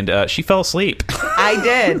visiting, and she fell asleep. I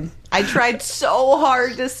did. I tried so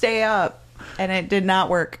hard to stay up, and it did not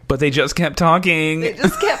work. But they just kept talking. They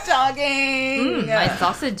just kept talking. My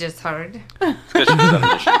sausage is hard. Because she's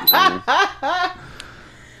omniscient.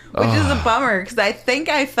 Which is a bummer, because I think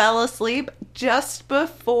I fell asleep just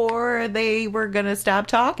before they were going to stop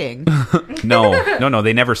talking. No,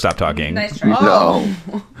 they never stop talking. Nice try. No.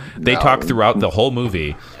 They talk throughout the whole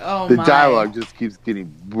movie. Oh, The my. dialogue just keeps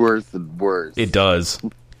getting worse and worse. It does.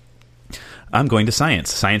 I'm going to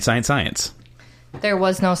science. Science. There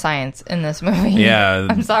was no science in this movie. Yeah.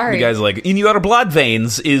 I'm sorry. The guy's like, in your blood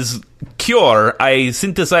veins is cure. I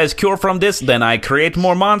synthesize cure from this, then I create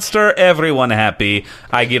more monster. Everyone happy.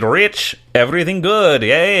 I get rich. Everything good.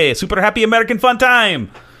 Yay. Super happy American fun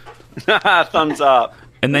time. Thumbs up.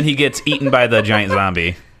 And then he gets eaten by the giant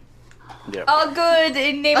zombie. Yep. All good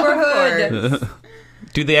in neighborhood.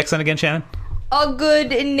 Do the accent again, Shannon? All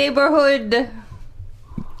good in neighborhood.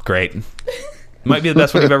 Great. Might be the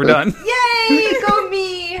best one you've ever done. Yay, go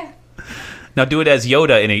me. Now do it as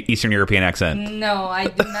Yoda in an Eastern European accent. No, I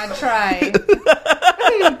did not try.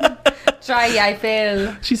 I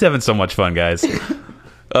fail. She's having so much fun, guys.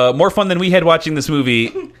 More fun than we had watching this movie.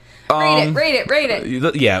 Rate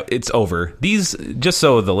it. Yeah, it's over. These, just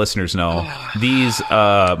so the listeners know, these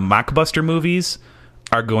mockbuster movies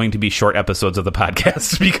are going to be short episodes of the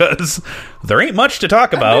podcast because there ain't much to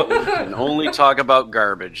talk about. And only talk about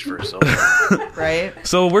garbage for so long. Right?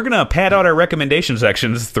 So we're going to pad out our recommendation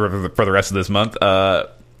sections for the rest of this month.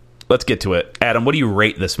 Let's get to it. Adam, what do you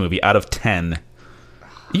rate this movie out of 10?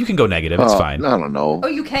 You can go negative. It's fine. I don't know. Oh,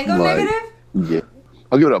 you can go Like, negative? Yeah.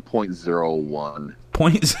 I'll give it a 0.01.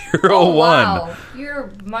 0.01. Oh, wow.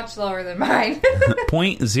 You're much lower than mine.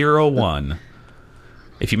 0.01.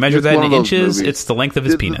 If you measure It's that one in of those inches, movies. it's the length of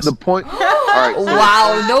his penis. The point. All right. So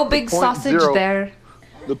Wow, no big point sausage zero- there.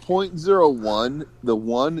 The 0.01. The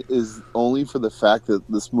one is only for the fact that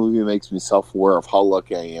this movie makes me self-aware of how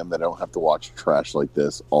lucky I am that I don't have to watch trash like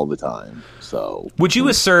this all the time. So. Would you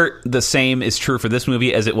assert the same is true for this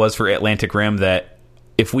movie as it was for Atlantic Rim, that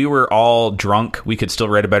if we were all drunk, we could still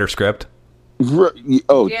write a better script?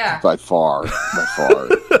 Oh, Yeah. by far.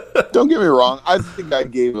 Don't get me wrong. I think I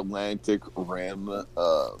gave Atlantic Rim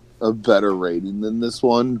a better rating than this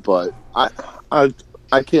one, but I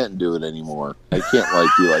can't do it anymore. I can't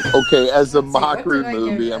be like, okay, as a mockery did I give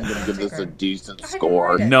movie, I'm going to give this a decent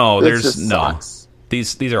score. No, It there's just no. sucks.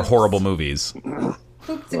 These are horrible movies.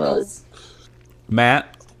 Poopsicles.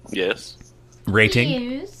 Matt, Yes.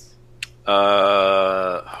 rating?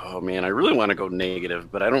 Oh man, I really want to go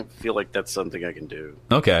negative, but I don't feel like that's something I can do.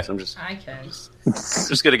 Okay. So I'm just I can.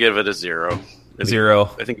 just gonna give it a 0.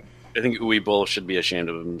 Zero. I think Uwe Boll should be ashamed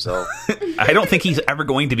of himself. I don't think he's ever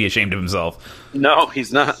going to be ashamed of himself. No,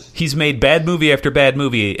 he's not. He's made bad movie after bad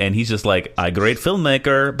movie, and he's just like, I great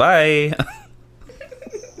filmmaker. Bye.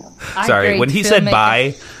 Sorry, when he said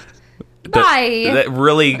bye, Bye. that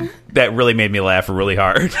really made me laugh really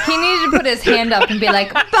hard. He needed to put his hand up and be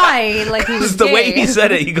like, bye, like he was The gay. way he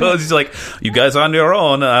said it, he's like, you guys on your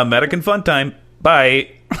own, American fun time.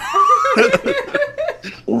 Bye.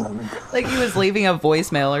 Like he was leaving a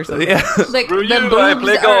voicemail or something. Yeah. Like, Screw the you, I boobs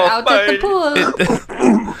play are golf, out at the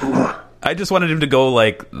pool. I just wanted him to go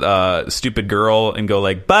like stupid girl and go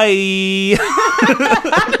like bye.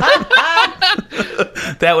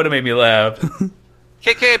 That would have made me laugh.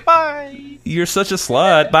 KK, bye. You're such a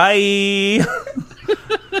slut. Bye.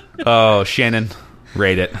 Oh, Shannon,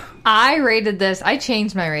 rate it. I rated this. I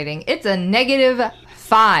changed my rating. It's a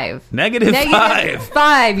 -5. Negative 5.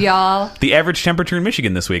 5, y'all. The average temperature in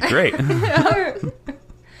Michigan this week. Great.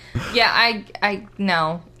 Yeah, I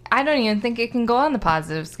no. I don't even think it can go on the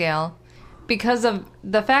positive scale because of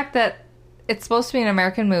the fact that it's supposed to be an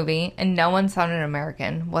American movie and no one sounded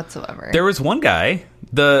American whatsoever. There was one guy.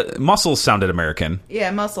 The muscles sounded American.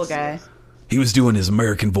 Yeah, muscle guy. He was doing his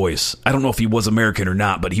American voice. I don't know if he was American or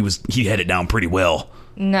not, but he had it down pretty well.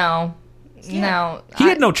 No. He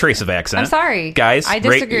had no trace of accent. I'm sorry. Guys. I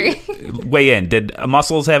disagree. Weigh in. Did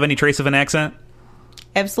Muscles have any trace of an accent?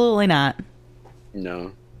 Absolutely not.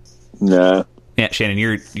 No. Nah. Yeah, Shannon,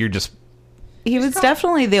 you're just... He was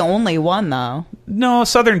definitely the only one, though. No,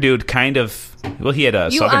 Southern dude, kind of. Well, he had a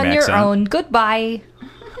You Southern on accent. your own. Goodbye.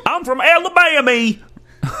 I'm from Alabama.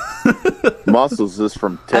 Muscles is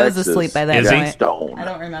from I Texas. was asleep by that Is he? point. Stone. I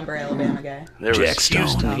don't remember Alabama guy. There Jack was Stone.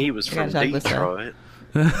 Houston. He was I from gotta talk this Detroit.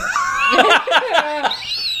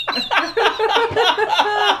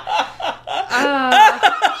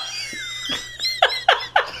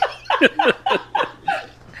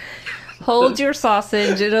 Hold your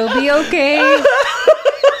sausage. It'll be okay.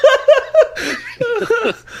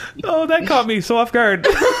 Oh, that caught me so off guard.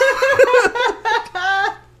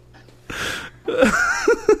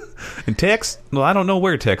 Tex? Well, I don't know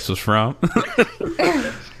where Tex was from.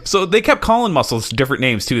 So they kept calling Muscles different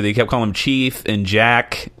names, too. They kept calling him Chief and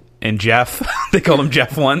Jack and Jeff. They called him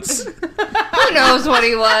Jeff once. Who knows what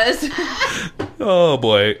he was? Oh,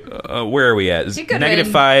 boy. Where are we at? He could've Negative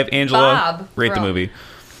been 5. Angela, Bob rate the from- movie.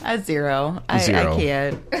 A 0. I Zero.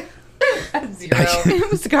 can't. 0.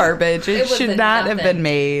 It was garbage. It, It was should a not have nothing. been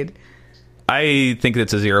made. I think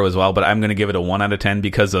it's a 0 as well, but I'm going to give it a 1 out of 10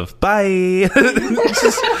 because of bye. It's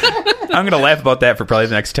just- I'm going to laugh about that for probably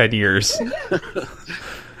the next 10 years.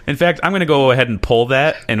 In fact, I'm going to go ahead and pull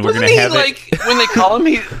that, and we're going to have like when they call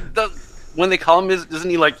him? When they call him, isn't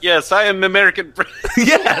he like, "Yes, I am American"?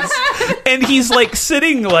 Yes, and he's like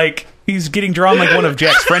sitting like he's getting drawn like one of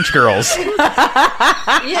Jack's French girls.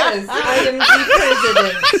 Yes, I am the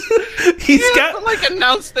president. He's He got doesn't, like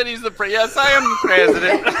announced that he's the yes, I am the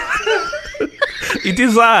president. it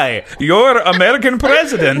is I, your American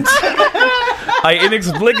president. I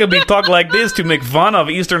inexplicably talk like this to make fun of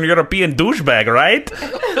Eastern European douchebag, right?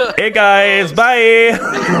 Hey guys, bye.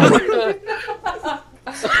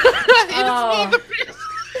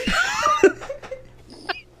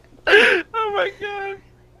 Oh my god!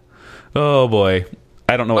 Oh boy,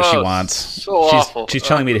 I don't know what she Oh, wants. so she's awful. she's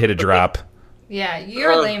telling me to hit a drop. Yeah,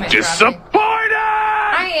 you're lame at dropping. Disappointed.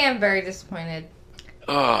 I am very disappointed.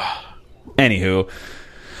 Anywho,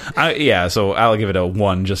 yeah, so I'll give it a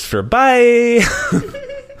 1 just for bye.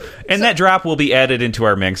 And that drop will be added into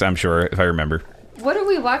our mix, I'm sure, if I remember. What are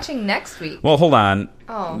we watching next week? Well, hold on.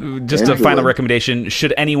 Oh, Just a Angela. final recommendation.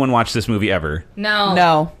 Should anyone watch this movie ever? no.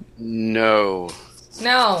 No, No.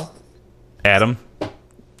 No. Adam?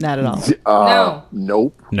 not at all. No.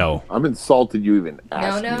 Nope. No. I'm insulted you even No,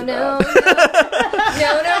 asked no, me no.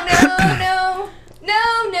 that.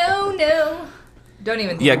 No. Don't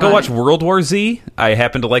even think Yeah, go about watch it. World War Z. I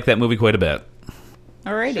happen to like that movie quite a bit.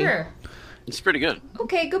 Alrighty. Sure. It's pretty good.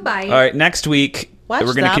 Okay, goodbye. All right, next week, Watch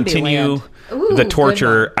we're going to continue Zombieland. Ooh, the good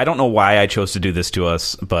torture. one. I don't know why I chose to do this to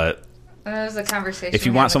us, but That was a conversation. if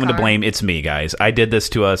you we want had in someone the to car. blame, it's me, guys. I did this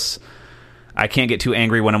to us. I can't get too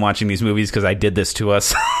angry when I'm watching these movies because I did this to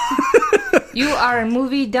us. You are a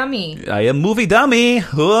movie dummy. I am movie dummy.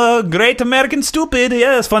 Oh, great American stupid.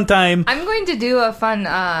 Yes, fun time. I'm going to do a fun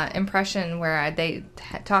impression where they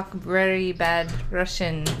talk very bad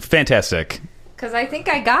Russian Fantastic. because I think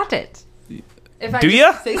I got it. If I Do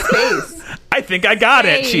just ya? Say space. I think I got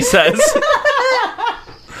it, she Space. says.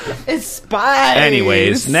 It's spies.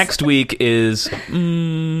 Anyways, next week is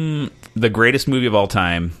the greatest movie of all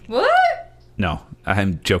time. What? No,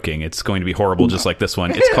 I'm joking. It's going to be horrible just like this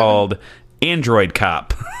one. It's called Android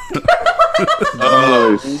Cop.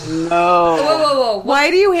 Nice. Whoa. Why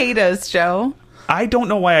do you hate us, Joe? I don't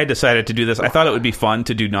know why I decided to do this. I thought it would be fun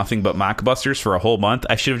to do nothing but mockbusters for a whole month.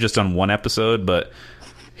 I should have just done one episode, but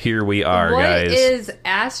here we are, What guys. is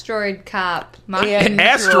Asteroid Cop?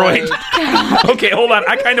 Asteroid. Okay, hold on.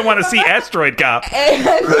 I kind of want to see Asteroid Cop.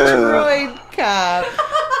 Android Cop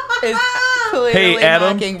is clearly Hey,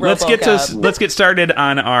 Adam, mocking let's RoboCop. get started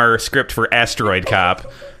on our script for Asteroid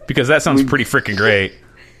Cop because that sounds pretty freaking great.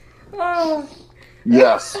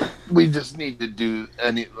 Yes, we just need to do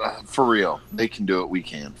any for real. They can do it. We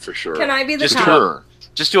can for sure. Can I be the Just cop? Sure.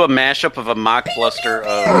 Just do a mashup of a mock bluster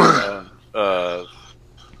of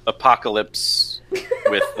Apocalypse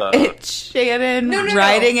with. It's Shannon No.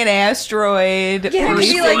 riding an asteroid. Yeah, it would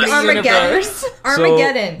be racing like the Armageddon. universe.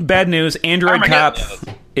 Armageddon. So, bad news. Android Cop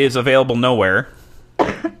is available nowhere.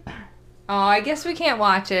 Oh, I guess we can't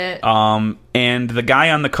watch it. And the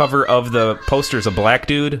guy on the cover of the poster is a black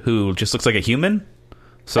dude who just looks like a human.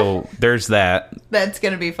 So there's that. That's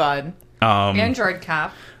gonna be fun. Android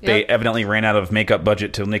Cop. They Yep. evidently ran out of makeup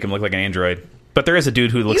budget to make him look like an android. But there is a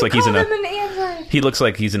dude who looks You like he's in called a. him an android. He looks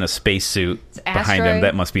like he's in a spacesuit behind him. Asteroid.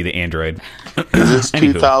 That must be the android. Is this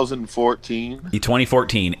Anywho. 2014? The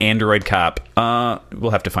 2014 Android Cop.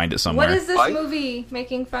 We'll have to find it somewhere. What is this What? movie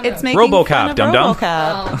making fun It's of? making RoboCop, fun of dum-dum.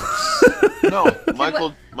 RoboCop. Oh.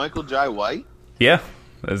 No, Michael Jai White. Yeah,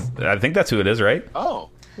 I think that's who it is, right? Oh,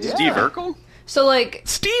 yeah. Steve Urkel? So, like,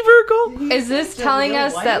 Steve Urkel. is this telling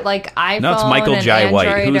us that, like, iPhone No, it's Michael and Jai White,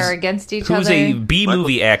 Android who's- are against each Who's other? a B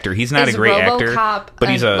movie actor? He's not Is a great actor, RoboCop but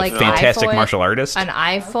he's a like, fantastic iPhone- martial artist. An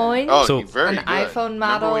iPhone? Oh, So- he's very An good. iPhone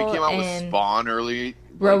Remember when he came out model with and Spawn early?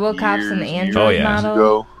 RoboCop's an years Android Oh, yeah. model.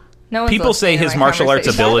 ago? No one's People say listening to his my martial arts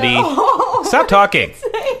conversation. ability. Stop talking.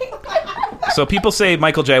 So people say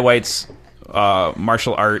Michael Jai White's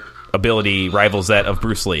martial art ability rivals that of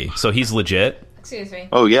Bruce Lee. So he's legit. Excuse me.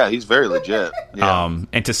 Oh yeah, he's very legit. Yeah.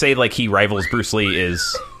 And to say like he rivals Bruce Lee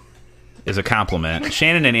is a compliment.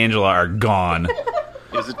 Shannon and Angela are gone.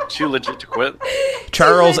 Was it too legit to quit?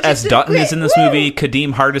 Charles S. Just Dutton quit. is in this Woo! movie.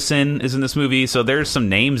 Kadeem Hardison is in this movie. So there's some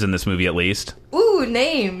names in this movie at least. Ooh,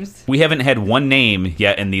 names. We haven't had one name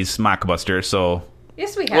yet in these mockbusters. So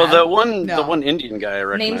Yes, we have. Well, the No. one Indian guy I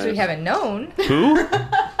recognize. names we haven't known. who?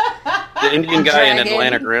 The Indian guy in Dragon.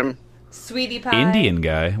 Atlantic Rim. Sweetie Pie. Indian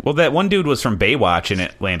guy. Well, that one dude was from Baywatch in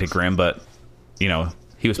Atlantic Rim, but he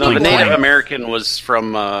was No, playing the Native Clank. American was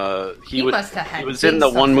from. He must have had He was in the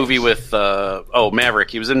big one movie sausage. with Maverick.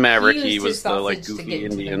 He was in Maverick. used He his was the like sausage to goofy get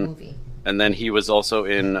into the Indian, movie. and then he was also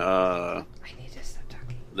in I need to stop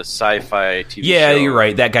talking. the sci-fi TV Yeah, show. you're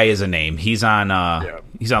right. That guy is a name. He's on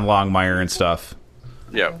he's on Longmire and stuff.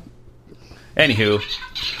 Yeah. Anywho,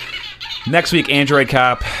 next week Android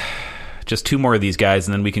Cop. Just 2 more of these guys,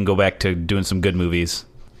 and then we can go back to doing some good movies,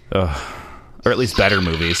 or at least better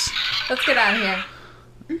movies. Let's get out of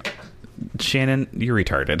here. Shannon, you're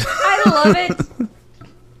retarded. I love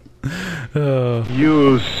it.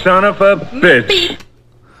 You son of a bitch.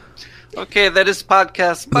 Okay, that is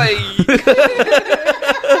podcast. Bye.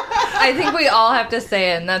 I think we all have to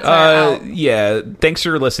say it, and that's our out. Yeah, thanks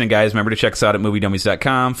for listening, guys. Remember to check us out at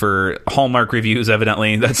moviedummies.com for Hallmark reviews,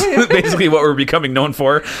 evidently. That's basically what we're becoming known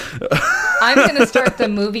for. I'm going to start the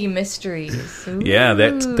movie mysteries. Ooh. Yeah,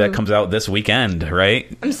 that comes out this weekend, right?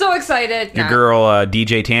 I'm so excited. Your Nah. girl,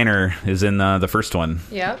 DJ Tanner, is in the first one.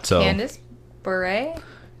 Yep. So, Candace Bure.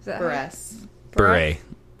 Is that her? Buress. Beret.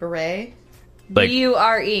 Beret. Like,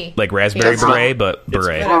 Bure. like Raspberry It's Beret, but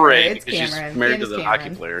Beret. It's Beret It's because she's Cameron. married to Candace the Cameron.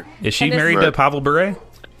 hockey player. Is she And it's- married to Pavel Bure?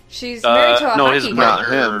 She's married to a no, hockey his guy. brother.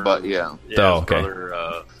 Not him, but yeah. Yeah, Oh, his okay.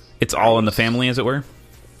 brother, It's all in the family, as it were?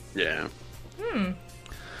 yeah.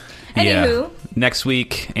 Anywho. Next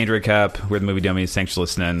week, Android Cop, we're the Movie Dummies. Thanks for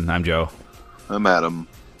listening. I'm Joe. I'm Adam.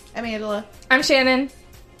 I'm Angela. I'm Shannon.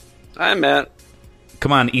 I'm Matt.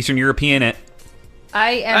 Come on, Eastern European it.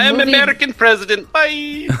 I am I am movie- American president.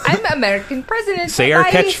 Bye. I'm American president. Say our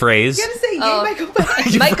Bye. catchphrase. You gotta say, yay, Oh. Michael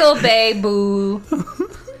Bay. Michael Bay, boo.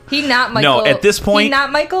 He not Michael. No, at this point- he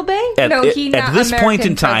not Michael Bay. At, no, he not at this American point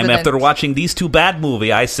in time, president. after watching these two bad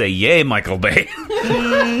movies, I say, yay, Michael Bay.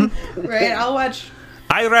 Right, I'll watch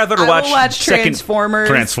I'd rather I will watch, watch second Transformers.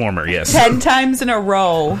 Transformer, yes. 10 times in a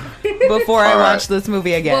row before I All right. watch this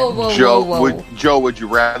movie again. Whoa, whoa, Joe, whoa, whoa. would you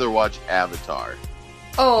rather watch Avatar?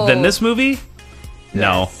 Oh, Then this movie?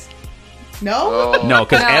 No. No? Oh, No,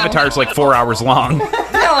 because No. Avatar's like 4 hours long.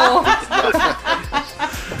 No.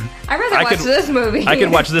 I'd rather I watch could- this movie. I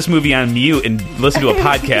could watch this movie on mute and listen to a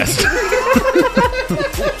podcast.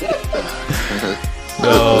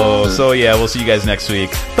 So yeah, we'll see you guys next week.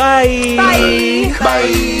 Bye. Bye.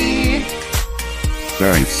 Bye.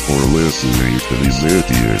 Thanks for listening to these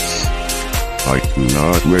idiots. I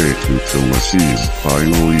cannot wait until machines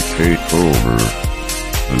finally take over.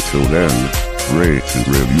 Until then, rate and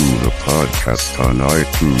review the podcast on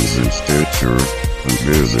iTunes and Stitcher, and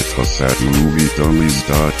visit us at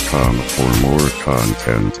moviedummies.com for more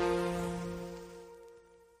content.